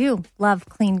 I do love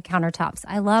clean countertops.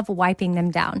 I love wiping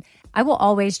them down. I will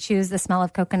always choose the smell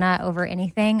of coconut over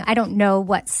anything. I don't know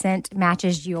what scent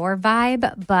matches your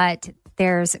vibe, but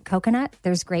there's coconut,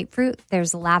 there's grapefruit,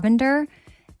 there's lavender.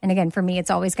 And again, for me, it's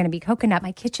always going to be coconut.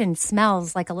 My kitchen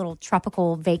smells like a little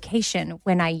tropical vacation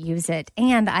when I use it.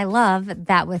 And I love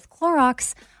that with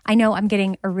Clorox, I know I'm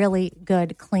getting a really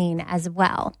good clean as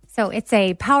well. So it's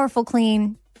a powerful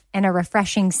clean and a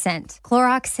refreshing scent.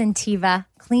 Clorox Scentiva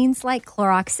cleans like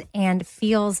Clorox and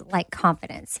feels like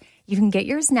confidence. You can get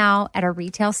yours now at a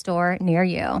retail store near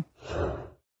you.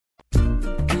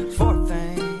 Fourth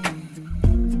thing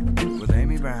with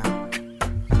Amy Brown.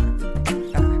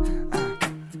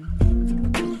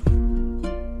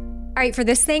 All right, for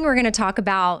this thing, we're going to talk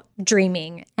about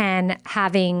dreaming and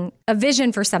having a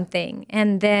vision for something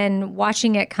and then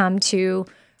watching it come to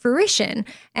fruition.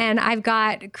 And I've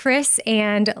got Chris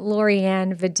and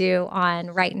Lorianne Vidu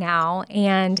on right now,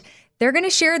 and they're going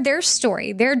to share their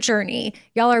story, their journey.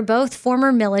 Y'all are both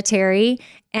former military,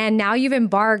 and now you've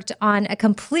embarked on a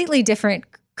completely different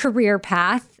career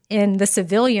path in the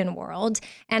civilian world.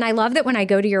 And I love that when I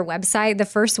go to your website, the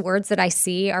first words that I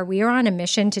see are, we are on a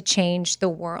mission to change the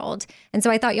world. And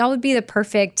so I thought y'all would be the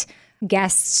perfect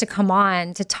guests to come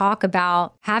on to talk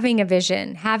about having a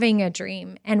vision, having a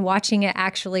dream, and watching it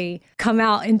actually come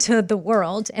out into the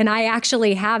world. And I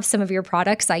actually have some of your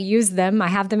products. I use them. I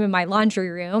have them in my laundry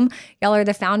room. Y'all are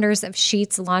the founders of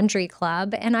Sheets Laundry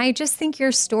Club. And I just think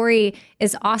your story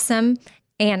is awesome.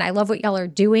 And I love what y'all are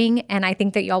doing. And I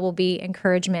think that y'all will be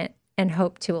encouragement and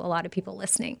hope to a lot of people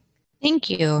listening. Thank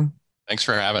you. Thanks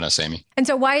for having us, Amy. And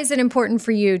so why is it important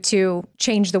for you to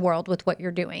change the world with what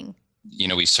you're doing? You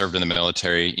know, we served in the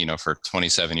military, for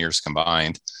 27 years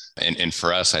combined. And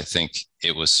for us, I think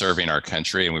it was serving our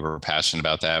country, and we were passionate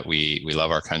about that. We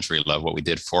love our country, love what we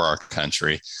did for our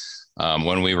country.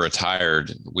 When we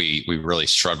retired, we really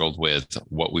struggled with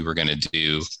what we were going to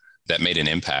do that made an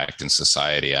impact in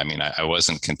society. I mean, I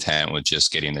wasn't content with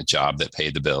just getting a job that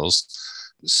paid the bills.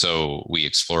 So we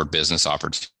explored business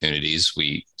opportunities.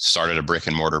 We started a brick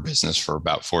and mortar business for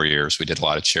about 4 years. We did a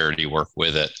lot of charity work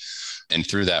with it. And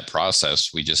through that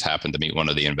process, we just happened to meet one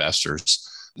of the investors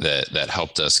that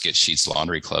helped us get Sheets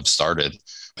Laundry Club started.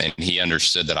 And he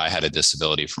understood that I had a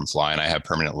disability from flying. I have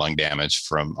permanent lung damage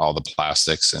from all the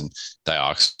plastics and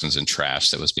dioxins and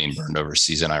trash that was being burned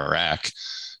overseas in Iraq.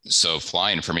 So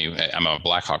flying for me, I'm a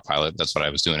Black Hawk pilot. That's what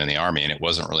I was doing in the Army. And it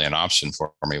wasn't really an option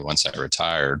for me once I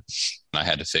retired. And I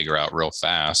had to figure out real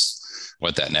fast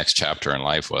what that next chapter in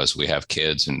life was. We have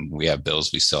kids and we have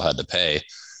bills we still had to pay.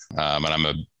 And I'm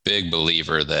a big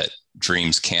believer that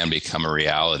dreams can become a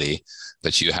reality,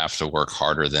 but you have to work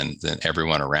harder than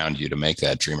everyone around you to make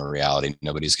that dream a reality.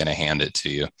 Nobody's going to hand it to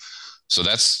you. So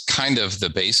that's kind of the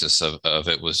basis of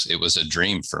it. It was a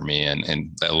dream for me.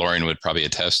 And Lauren would probably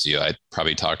attest to you. I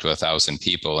probably talked to 1,000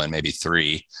 people, and maybe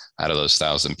 3 out of those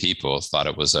 1,000 people thought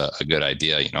it was a good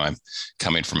idea. I'm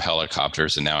coming from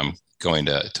helicopters, and now I'm going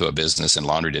to a business in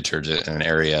laundry detergent in an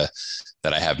area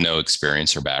that I have no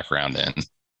experience or background in.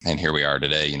 And here we are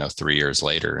today, 3 years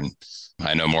later. And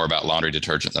I know more about laundry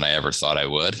detergent than I ever thought I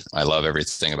would. I love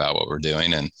everything about what we're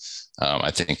doing. And I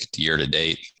think year to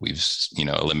date, we've,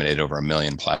 eliminated over 1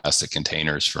 million plastic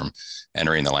containers from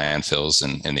entering the landfills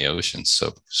and in the oceans.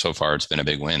 So far, it's been a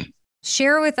big win.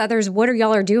 Share with others, what are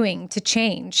y'all doing to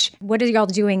change? What are y'all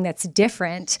doing that's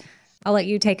different? I'll let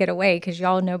you take it away because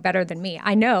y'all know better than me.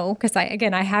 I know because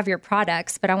I have your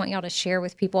products, but I want y'all to share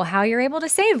with people how you're able to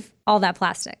save all that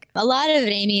plastic. A lot of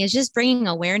it, Amy, is just bringing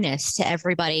awareness to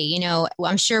everybody.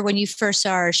 I'm sure when you first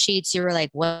saw our sheets, you were like,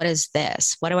 what is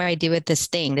this? What do I do with this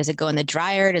thing? Does it go in the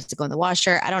dryer? Does it go in the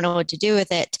washer? I don't know what to do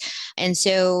with it. And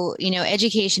so,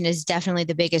 education is definitely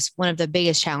one of the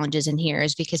biggest challenges in here,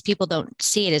 is because people don't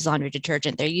see it as laundry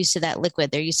detergent. They're used to that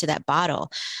liquid. They're used to that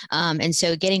bottle. And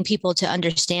so getting people to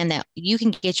understand that you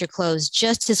can get your clothes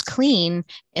just as clean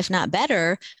if not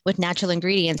better, with natural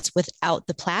ingredients without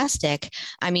the plastic.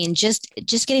 I mean, just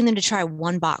getting them to try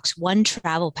one box, one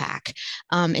travel pack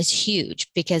is huge,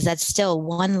 because that's still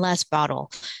one less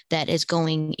bottle that is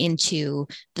going into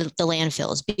the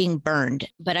landfills, being burned.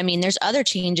 But I mean, there's other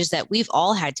changes that we've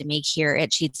all had to make here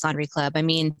at Sheetz Laundry Club. I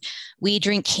mean, we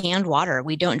drink canned water.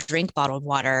 We don't drink bottled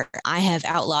water. I have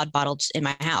outlawed bottles in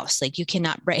my house. Like, you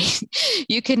cannot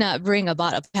bring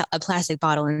a plastic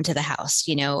bottle into the house.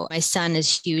 You know, my son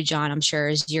is huge on, I'm sure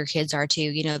as your kids are too,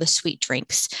 you know, the sweet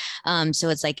drinks. So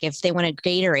it's like, if they want a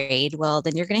Gatorade, well,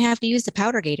 then you're going to have to use the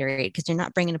powder Gatorade, because they're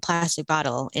not bringing a plastic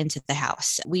bottle into the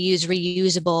house. We use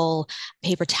reusable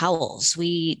paper towels.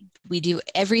 We do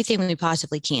everything we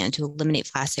possibly can to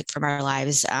eliminate plastic from our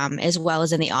lives, as well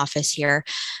as in the office here.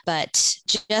 But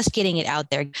just getting it out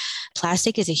there,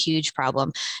 plastic is a huge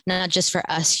problem, not just for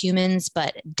us humans,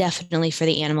 but definitely for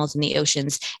the animals in the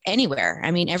oceans, anywhere.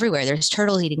 I mean, everywhere. There's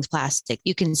turtles eating plastic.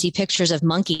 You can see pictures of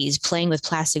monkeys playing with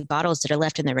plastic bottles that are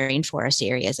left in the rainforest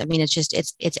areas. I mean,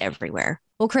 it's everywhere.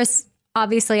 Well, Chris,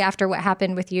 obviously, after what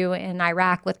happened with you in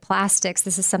Iraq with plastics,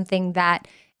 this is something that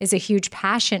is a huge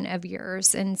passion of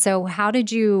yours. And so how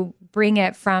did you bring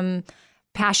it from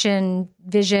passion,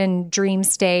 vision, dream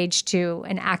stage to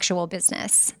an actual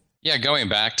business? Yeah, going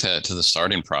back to the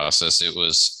starting process, it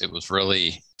was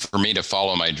really for me to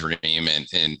follow my dream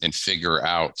and figure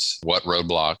out what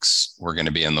roadblocks were going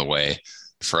to be in the way.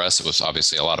 For us, it was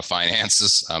obviously a lot of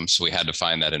finances. So we had to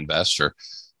find that investor.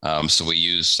 So we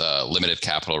used limited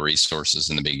capital resources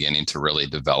in the beginning to really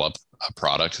develop a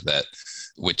product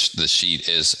which the sheet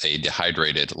is a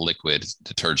dehydrated liquid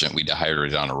detergent. We dehydrate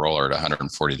it on a roller at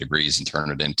 140 degrees and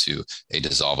turn it into a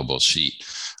dissolvable sheet.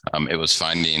 It was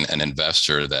finding an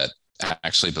investor that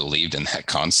actually believed in that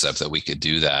concept, that we could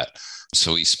do that.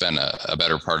 So we spent a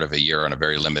better part of a year on a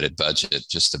very limited budget,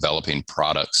 just developing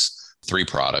products, 3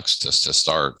 products just to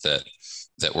start that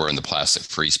were in the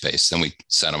plastic-free space. Then we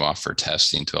sent them off for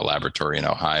testing to a laboratory in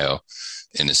Ohio.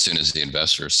 And as soon as the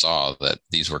investors saw that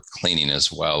these were cleaning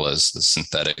as well as the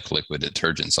synthetic liquid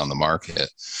detergents on the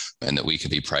market, and that we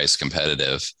could be price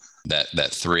competitive, that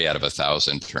 3 out of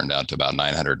 1,000 turned out to about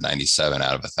 997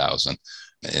 out of 1,000.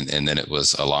 And then it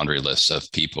was a laundry list of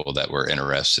people that were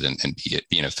interested in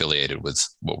being affiliated with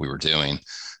what we were doing,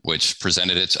 which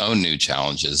presented its own new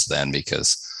challenges then,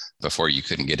 because before you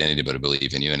couldn't get anybody to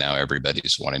believe in you, and now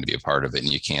everybody's wanting to be a part of it,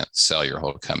 and you can't sell your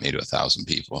whole company to 1,000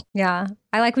 people. Yeah,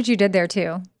 I like what you did there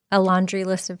too. A laundry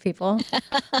list of people.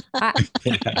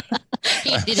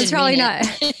 It's probably not.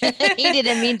 He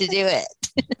didn't mean to do it.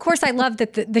 Of course, I love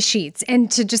that the sheets, and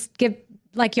to just give,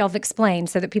 like y'all have explained,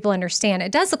 so that people understand,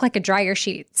 it does look like a dryer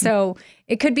sheet. So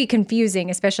it could be confusing,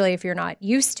 especially if you're not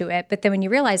used to it. But then when you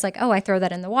realize, like, oh, I throw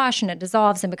that in the wash and it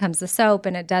dissolves and becomes the soap,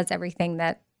 and it does everything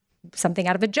that something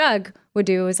out of a jug would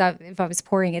do if I was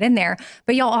pouring it in there.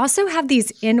 But y'all also have these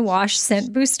in-wash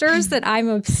scent boosters that I'm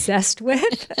obsessed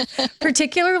with,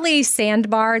 particularly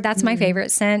Sandbar. That's my favorite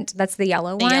scent. That's the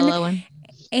yellow one. The yellow one.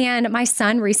 And my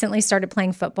son recently started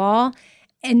playing football,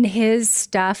 and his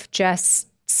stuff just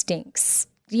stinks.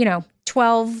 You know,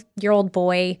 12-year-old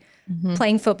boy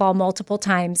playing football multiple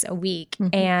times a week.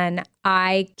 And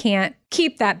I can't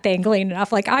keep that thing clean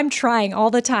enough. Like, I'm trying all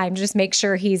the time to just make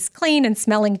sure he's clean and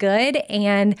smelling good.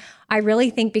 And I really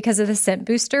think because of the scent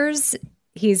boosters,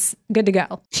 he's good to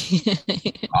go.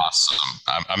 Awesome.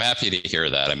 I'm happy to hear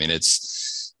that. I mean,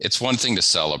 it's one thing to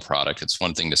sell a product. It's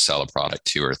one thing to sell a product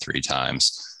 2 or 3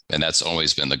 times. And that's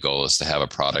always been the goal, is to have a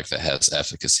product that has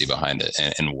efficacy behind it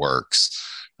and works.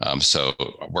 So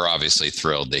we're obviously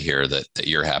thrilled to hear that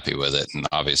you're happy with it. And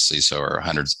obviously, so are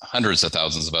hundreds of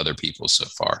thousands of other people so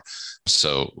far.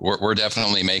 So we're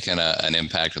definitely making an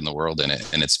impact in the world in it.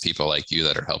 And it's people like you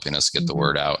that are helping us get the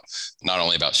word out, not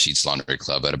only about Sheetz Laundry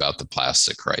Club, but about the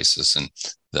plastic crisis and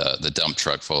the dump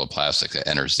truck full of plastic that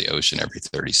enters the ocean every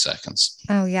 30 seconds.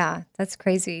 Oh, yeah. That's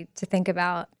crazy to think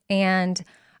about. And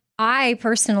I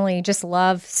personally just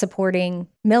love supporting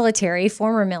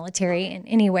former military in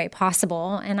any way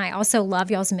possible. And I also love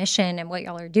y'all's mission and what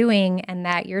y'all are doing, and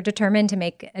that you're determined to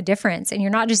make a difference. And you're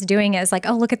not just doing it as like,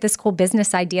 oh, look at this cool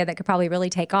business idea that could probably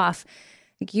really take off.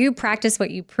 Like, you practice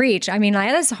what you preach. I mean,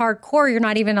 that is hardcore. You're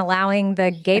not even allowing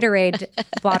the Gatorade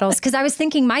bottles. Because I was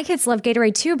thinking my kids love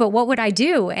Gatorade too, but what would I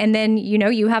do? And then,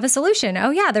 you have a solution. Oh,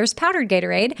 yeah, there's powdered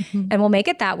Gatorade, and we'll make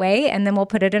it that way. And then we'll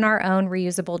put it in our own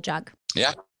reusable jug.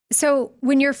 Yeah. So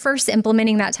when you're first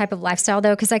implementing that type of lifestyle,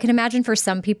 though, because I can imagine for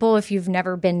some people, if you've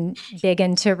never been big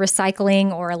into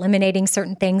recycling or eliminating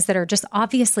certain things that are just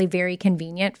obviously very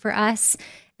convenient for us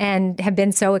and have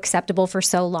been so acceptable for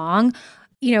so long,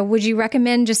 would you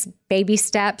recommend just baby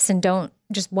steps and don't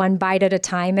just one bite at a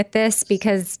time at this?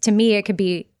 Because to me, it could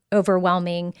be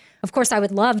overwhelming. Of course, I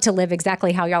would love to live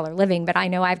exactly how y'all are living, but I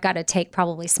know I've got to take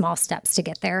probably small steps to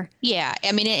get there. Yeah.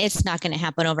 I mean, it's not going to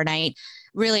happen overnight.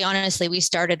 Really, honestly, we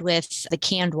started with the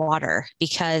canned water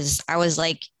because I was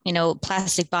like,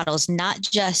 plastic bottles, not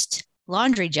just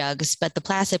laundry jugs, but the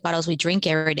plastic bottles we drink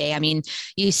every day. I mean,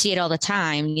 you see it all the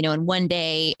time, in one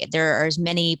day, there are as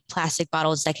many plastic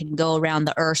bottles that can go around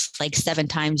the earth like 7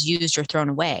 times used or thrown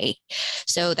away.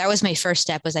 So that was my first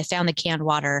step was I found the canned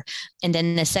water. And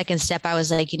then the second step, I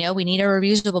was like, we need our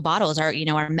reusable bottles,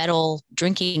 our metal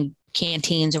drinking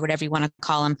canteens or whatever you want to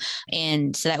call them.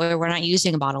 And so that way we're not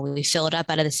using a bottle. We fill it up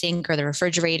out of the sink or the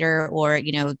refrigerator or,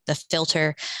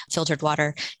 the filtered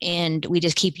water. And we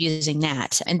just keep using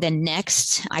that. And then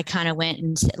next I kind of went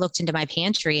and looked into my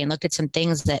pantry and looked at some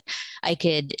things that I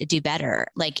could do better.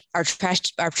 Like our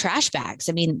trash bags.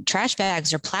 I mean, trash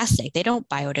bags are plastic. They don't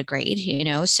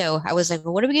biodegrade, So I was like,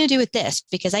 well, what are we going to do with this?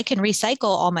 Because I can recycle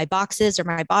all my boxes or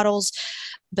my bottles,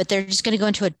 but they're just going to go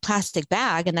into a plastic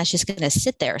bag and that's just going to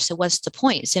sit there. So what's the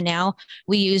point? So now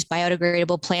we use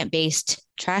biodegradable plant-based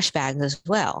trash bags as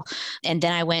well. And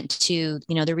then I went to,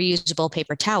 the reusable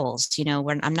paper towels,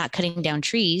 when I'm not cutting down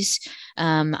trees,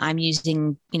 I'm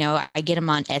using, I get them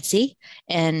on Etsy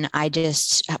and I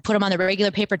just put them on the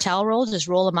regular paper towel roll, just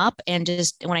roll them up and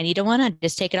just, when I need one, I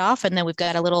just take it off. And then we've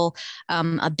got a little,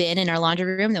 a bin in our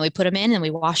laundry room that we put them in and we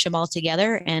wash them all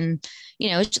together. And,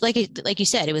 like you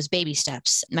said, it was baby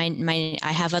steps. I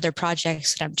have other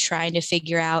projects that I'm trying to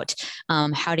figure out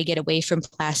how to get away from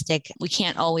plastic. We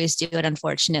can't always do it,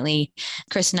 unfortunately.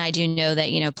 Chris and I do know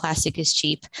that, plastic is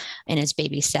cheap and it's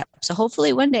baby steps. So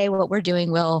hopefully one day what we're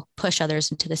doing will push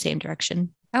others into the same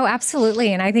direction. Oh,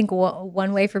 absolutely. And I think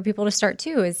one way for people to start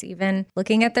too is even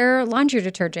looking at their laundry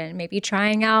detergent, maybe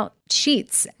trying out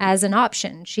Sheets as an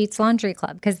option, Sheets Laundry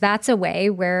Club, because that's a way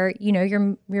where,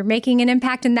 you're making an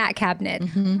impact in that cabinet.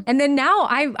 Mm-hmm. And then now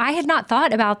I had not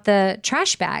thought about the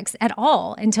trash bags at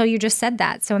all until you just said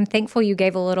that. So I'm thankful you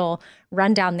gave a little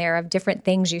rundown there of different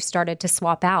things you started to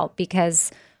swap out,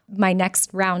 because my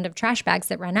next round of trash bags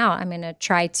that run out, I'm going to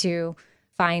try to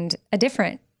find a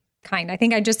different kind. I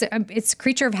think it's a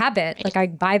creature of habit. Like I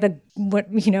buy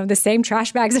the same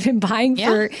trash bags I've been buying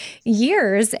for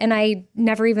years. And I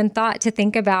never even thought to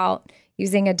think about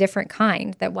using a different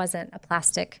kind that wasn't a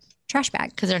plastic trash bag.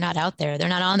 Because they're not out there. They're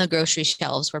not on the grocery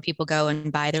shelves where people go and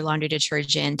buy their laundry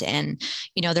detergent and,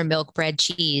 their milk, bread,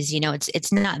 cheese.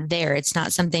 It's not there. It's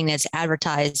not something that's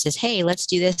advertised as, hey, let's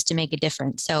do this to make a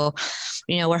difference. So,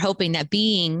 we're hoping that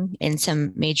being in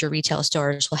some major retail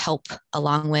stores will help,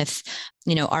 along with,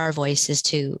 our voices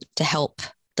to help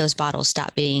those bottles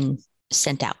stop being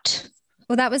sent out.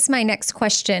 Well, that was my next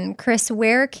question. Chris,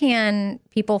 where can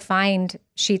people find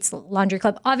Sheets Laundry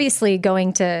Club? Obviously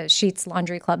going to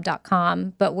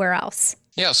sheetslaundryclub.com, but where else?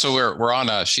 Yeah, so we're on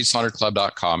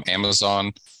sheetslaundryclub.com,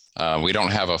 Amazon. We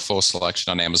don't have a full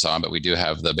selection on Amazon, but we do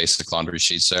have the basic laundry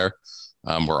sheets there.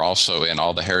 We're also in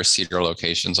all the Harris Teeter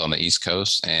locations on the East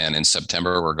Coast. And in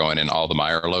September, we're going in all the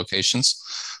Meijer locations,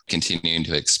 continuing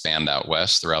to expand out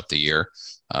west throughout the year.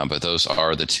 But those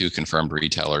are the 2 confirmed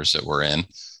retailers that we're in.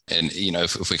 And,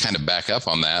 if we kind of back up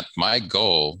on that, my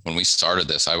goal when we started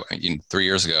this, 3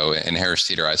 years ago in Harris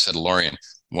Teeter, I said, Lorian,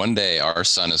 one day our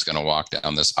son is going to walk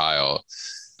down this aisle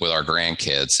with our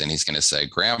grandkids and he's going to say,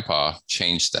 Grandpa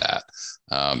changed that.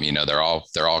 They're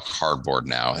all cardboard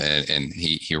now. And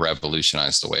he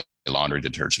revolutionized the way laundry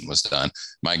detergent was done.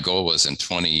 My goal was in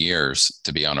 20 years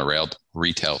to be on a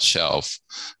retail shelf,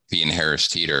 being Harris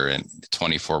Teeter. And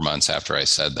 24 months after I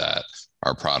said that,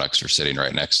 our products are sitting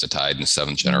right next to Tide and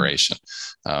 7th generation.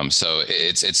 So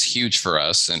it's huge for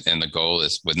us. And the goal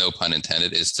is, with no pun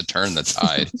intended, is to turn the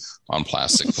tide on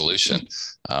plastic pollution.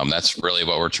 That's really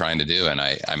what we're trying to do. And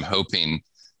I'm hoping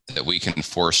that we can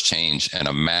force change in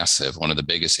one of the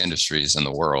biggest industries in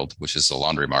the world, which is the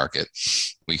laundry market.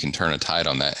 We can turn a tide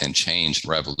on that and change,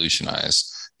 revolutionize,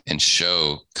 and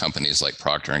show companies like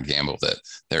Procter & Gamble that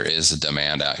there is a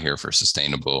demand out here for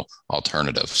sustainable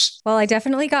alternatives. Well, I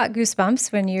definitely got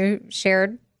goosebumps when you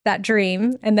shared that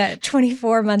dream, and that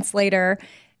 24 months later,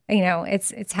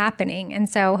 it's happening. And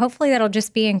so hopefully that'll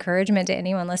just be encouragement to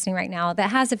anyone listening right now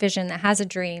that has a vision, that has a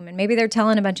dream, and maybe they're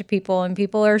telling a bunch of people and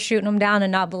people are shooting them down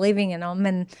and not believing in them.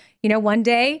 And, one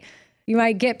day you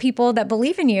might get people that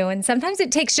believe in you. And sometimes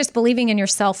it takes just believing in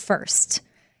yourself first.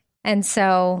 And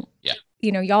so,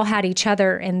 y'all had each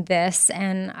other in this.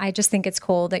 And I just think it's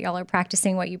cool that y'all are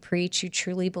practicing what you preach. You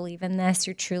truly believe in this.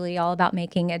 You're truly all about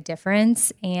making a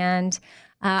difference. And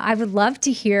I would love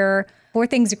to hear 4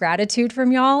 things of gratitude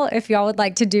from y'all, if y'all would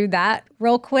like to do that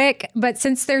real quick. But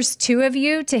since there's 2 of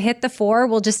you, to hit the 4,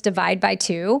 we'll just divide by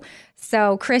 2.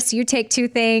 So Chris, you take 2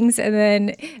 things, and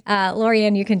then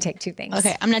Lorianne, you can take 2 things.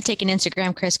 Okay, I'm not taking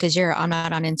Instagram, Chris, because I'm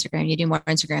not on Instagram. You do more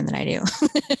Instagram than I do.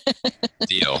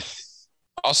 Deal.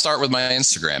 I'll start with my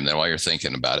Instagram then while you're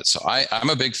thinking about it. So I'm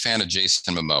a big fan of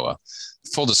Jason Momoa.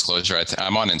 Full disclosure,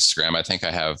 I'm on Instagram. I think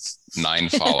I have 9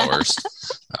 followers.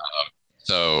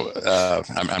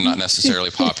 I'm not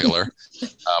necessarily popular.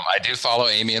 I do follow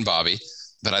Amy and Bobby,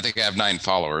 but I think I have 9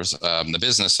 followers. The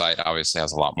business site obviously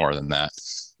has a lot more than that.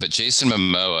 But Jason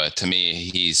Momoa, to me,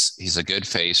 he's a good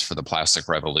face for the plastic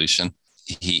revolution.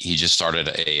 He just started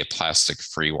a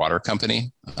plastic-free water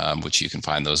company, which you can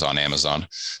find those on Amazon.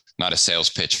 Not a sales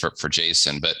pitch for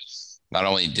Jason, but not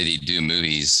only did he do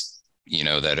movies,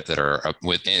 that are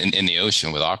in the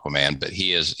ocean with Aquaman, but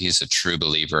he's a true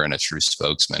believer and a true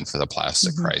spokesman for the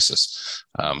plastic crisis.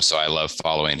 So I love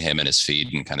following him and his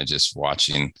feed and kind of just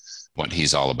watching what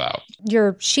he's all about.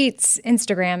 Your Sheets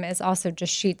Instagram is also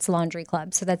just Sheets Laundry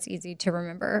Club. So that's easy to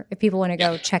remember. If people want to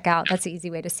go check out, that's an easy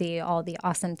way to see all the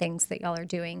awesome things that y'all are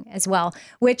doing as well,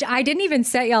 which I didn't even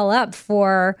set y'all up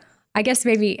for, I guess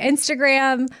maybe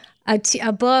Instagram,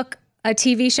 a book, a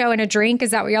TV show, and a drink.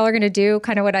 Is that what y'all are going to do?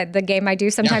 Kind of the game I do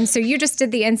sometimes. Yeah. So you just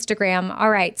did the Instagram. All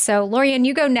right. So Lorianne,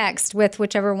 you go next with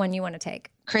whichever one you want to take.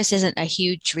 Chris isn't a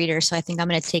huge reader, so I think I'm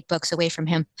going to take books away from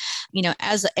him.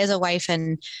 As a wife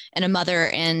and a mother,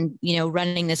 and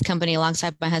running this company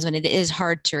alongside my husband, it is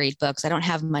hard to read books. I don't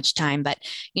have much time, but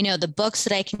the books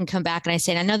that I can come back and I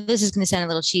say, and I know this is going to sound a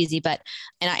little cheesy, but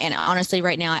and honestly,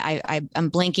 right now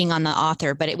I'm blanking on the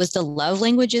author, but it was the Love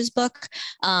Languages book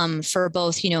for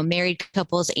both married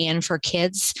couples and for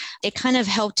kids. It kind of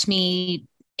helped me.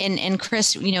 And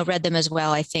Chris, read them as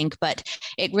well, I think, but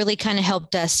it really kind of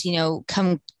helped us,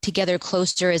 come together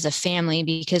closer as a family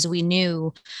because we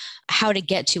knew how to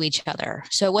get to each other.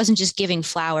 So it wasn't just giving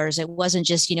flowers. It wasn't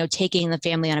just, taking the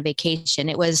family on a vacation.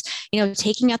 It was,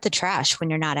 taking out the trash when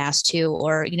you're not asked to,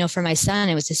 or, for my son,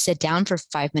 it was to sit down for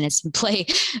 5 minutes and play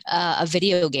a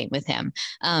video game with him.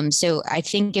 So I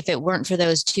think if it weren't for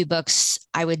those 2 books,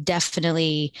 I would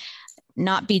definitely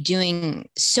not be doing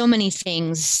so many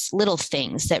things, little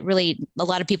things that really a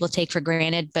lot of people take for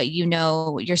granted, but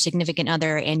your significant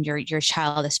other and your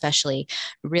child especially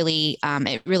really,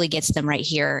 it really gets them right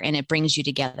here and it brings you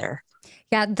together.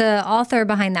 Yeah. The author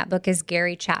behind that book is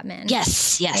Gary Chapman.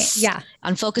 Yes. Yeah.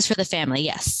 On Focus for the Family.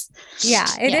 Yes. Yeah.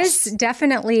 It is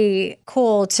definitely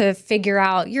cool to figure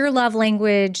out your love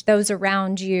language, those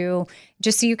around you,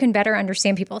 just so you can better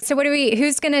understand people. So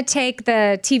who's going to take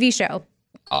the TV show?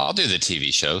 I'll do the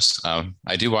TV shows.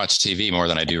 I do watch TV more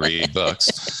than I do read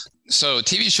books. So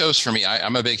TV shows for me,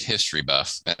 I'm a big history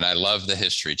buff and I love the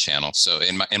History Channel. So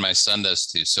and my son does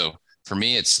too. So for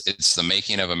me, it's the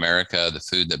making of America, the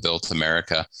food that built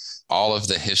America, all of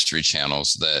the history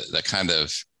channels that kind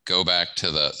of go back to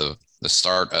the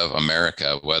start of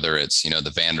America, whether it's,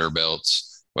 the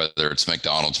Vanderbilts, whether it's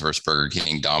McDonald's versus Burger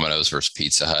King, Domino's versus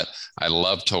Pizza Hut. I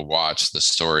love to watch the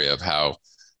story of how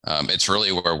it's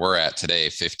really where we're at today,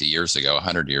 50 years ago,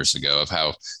 100 years ago, of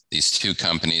how these 2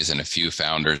 companies and a few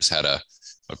founders had a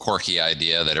quirky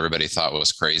idea that everybody thought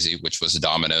was crazy, which was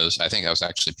Domino's. I think that was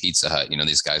actually Pizza Hut.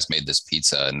 These guys made this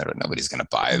pizza and nobody's going to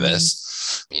buy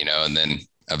this, and then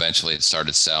eventually it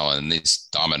started selling. And these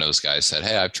Domino's guys said,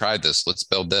 hey, I've tried this. Let's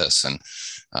build this. And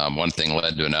one thing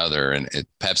led to another. And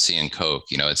Pepsi and Coke,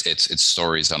 it's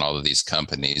stories on all of these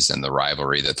companies and the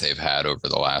rivalry that they've had over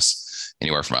the last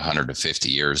anywhere from 100 to 50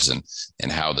 years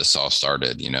and how this all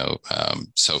started,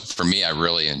 so for me, I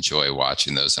really enjoy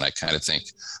watching those. And I kind of think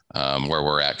where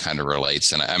we're at kind of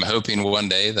relates. And I'm hoping one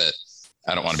day that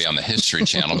I don't want to be on the History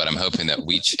Channel, but I'm hoping that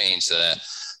we change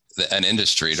an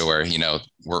industry to where,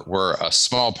 we're a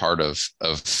small part of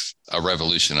a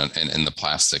revolution in the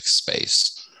plastic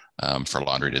space. For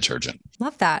laundry detergent.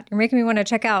 Love that. You're making me want to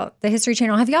check out the History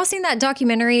Channel. Have y'all seen that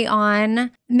documentary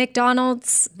on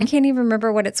McDonald's? I can't even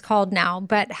remember what it's called now,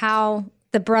 but how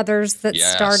the brothers that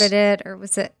started it, or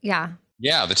was it? Yeah.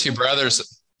 Yeah. The 2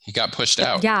 brothers, he got pushed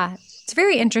out. Yeah. It's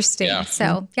very interesting. Yeah.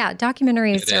 So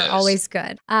documentaries are always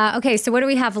good. Okay. So what do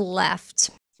we have left?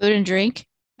 Food and drink.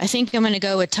 I think I'm going to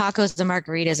go with tacos and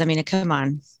margaritas. I mean, come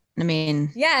on.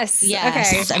 Yes.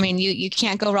 Okay. I mean, you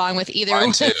can't go wrong with either one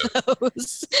of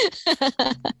those.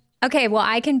 Okay. Well,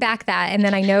 I can back that. And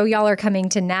then I know y'all are coming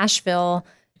to Nashville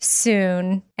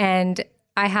soon. And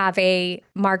I have a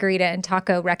margarita and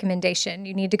taco recommendation.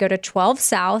 You need to go to 12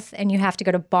 South and you have to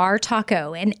go to Bar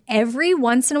Taco. And every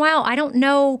once in a while, I don't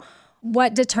know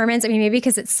what determines, maybe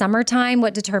because it's summertime,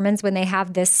 what determines when they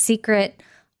have this secret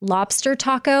lobster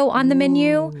taco on the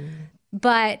menu.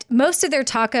 but most of their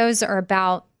tacos are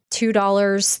about $2,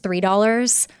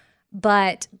 $3,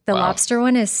 but the lobster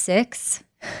one is $6.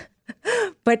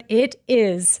 But it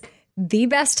is the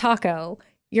best taco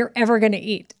you're ever going to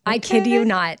eat. I kid you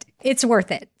not. It's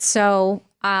worth it. So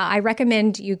I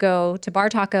recommend you go to Bar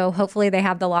Taco. Hopefully they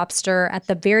have the lobster at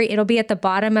it'll be at the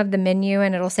bottom of the menu,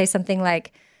 and it'll say something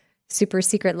like super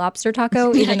secret lobster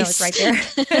taco, even though it's right there.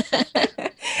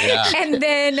 Yeah. And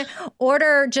then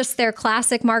order just their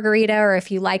classic margarita, or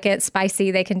if you like it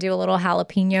spicy, they can do a little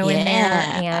jalapeno in there.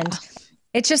 And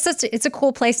it's just it's a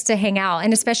cool place to hang out.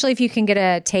 And especially if you can get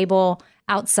a table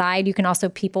outside, you can also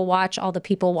people watch all the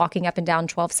people walking up and down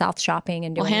 12 South shopping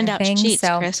and doing We'll hand out things. sheets,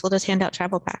 Chris. We'll just hand out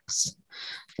travel packs.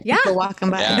 Yeah. People walking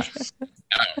by. Yeah.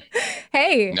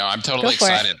 Hey. No, I'm totally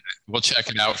excited. We'll check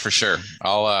it out for sure.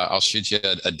 I'll shoot you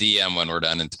a DM when we're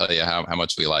done and tell you how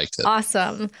much we liked it.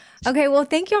 Awesome. Okay. Well,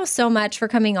 thank you all so much for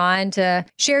coming on to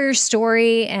share your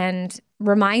story and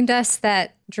remind us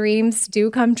that dreams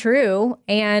do come true.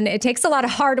 And it takes a lot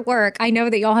of hard work. I know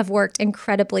that y'all have worked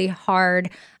incredibly hard,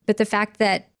 but the fact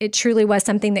that it truly was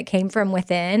something that came from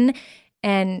within,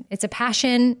 and it's a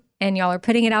passion, and y'all are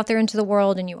putting it out there into the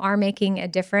world, and you are making a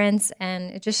difference.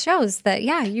 And it just shows that,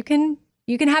 yeah, you can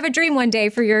have a dream one day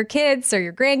for your kids or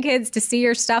your grandkids to see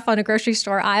your stuff on a grocery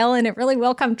store aisle, and it really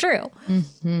will come true.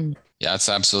 Mm-hmm. Yeah, it's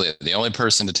absolutely the only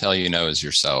person to tell you no is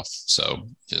yourself. So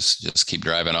just keep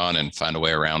driving on and find a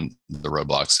way around the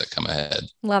roadblocks that come ahead.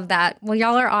 Love that. Well,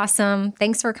 y'all are awesome.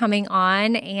 Thanks for coming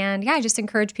on. And yeah, I just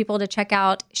encourage people to check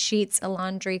out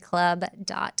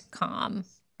sheetslaundryclub.com.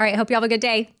 All right. Hope you have a good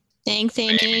day. Thanks,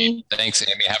 Amy. Thanks,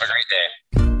 Amy. Have a great day.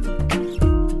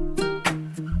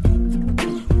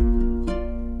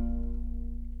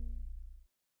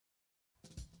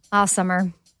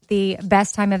 Summer, the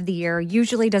best time of the year,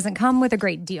 usually doesn't come with a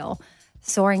great deal.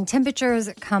 Soaring temperatures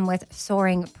come with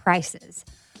soaring prices.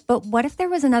 But what if there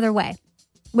was another way?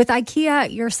 With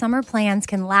IKEA, your summer plans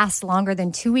can last longer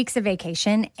than 2 weeks of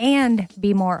vacation and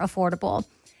be more affordable.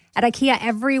 At IKEA,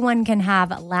 everyone can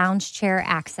have lounge chair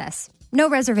access. No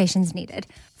reservations needed.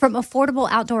 From affordable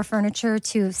outdoor furniture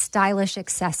to stylish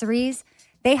accessories,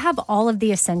 they have all of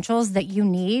the essentials that you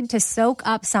need to soak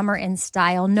up summer in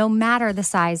style, no matter the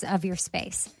size of your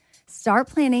space. Start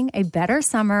planning a better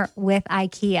summer with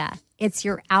IKEA. It's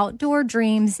your outdoor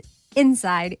dreams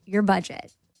inside your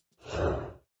budget. All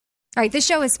right, this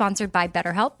show is sponsored by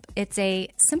BetterHelp. It's a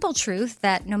simple truth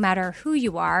that no matter who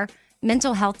you are,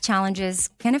 mental health challenges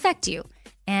can affect you,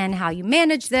 and how you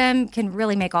manage them can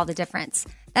really make all the difference.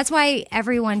 That's why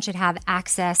everyone should have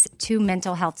access to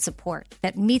mental health support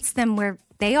that meets them where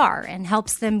they are and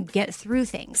helps them get through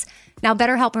things. Now,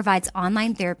 BetterHelp provides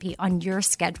online therapy on your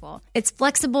schedule. It's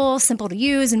flexible, simple to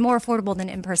use, and more affordable than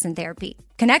in-person therapy.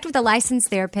 Connect with a licensed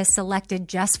therapist selected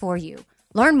just for you.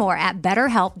 Learn more at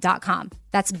BetterHelp.com.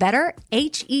 That's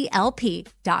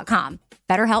BetterHelp.com.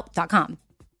 BetterHelp.com.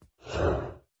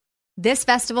 This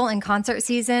festival and concert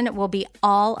season will be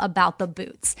all about the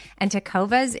boots, and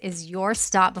Tecovas is your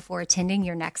stop before attending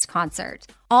your next concert.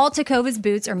 All Tecovas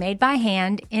boots are made by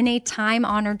hand in a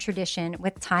time-honored tradition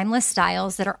with timeless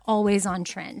styles that are always on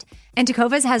trend. And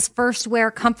Tecovas has first wear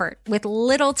comfort with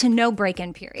little to no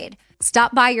break-in period.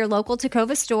 Stop by your local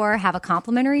Tecovas store, have a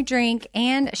complimentary drink,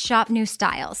 and shop new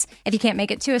styles. If you can't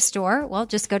make it to a store, well,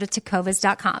 just go to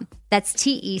tecovas.com. That's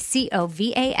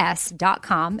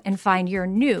TECOVAS.com and find your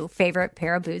new favorite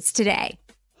pair of boots today.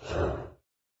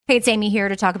 Hey, it's Amy here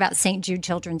to talk about St. Jude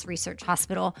Children's Research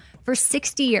Hospital. For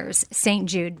 60 years, St.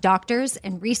 Jude doctors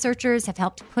and researchers have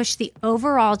helped push the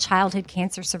overall childhood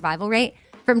cancer survival rate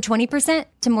from 20%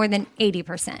 to more than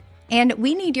 80%. And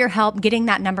we need your help getting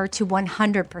that number to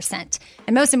 100%.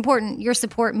 And most important, your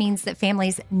support means that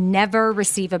families never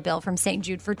receive a bill from St.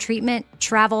 Jude for treatment,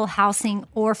 travel, housing,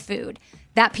 or food.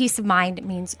 That peace of mind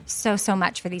means so, so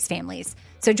much for these families.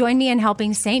 So join me in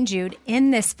helping St. Jude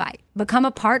in this fight. Become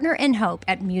a partner in hope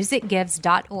at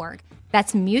musicgives.org.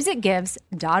 That's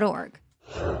musicgives.org.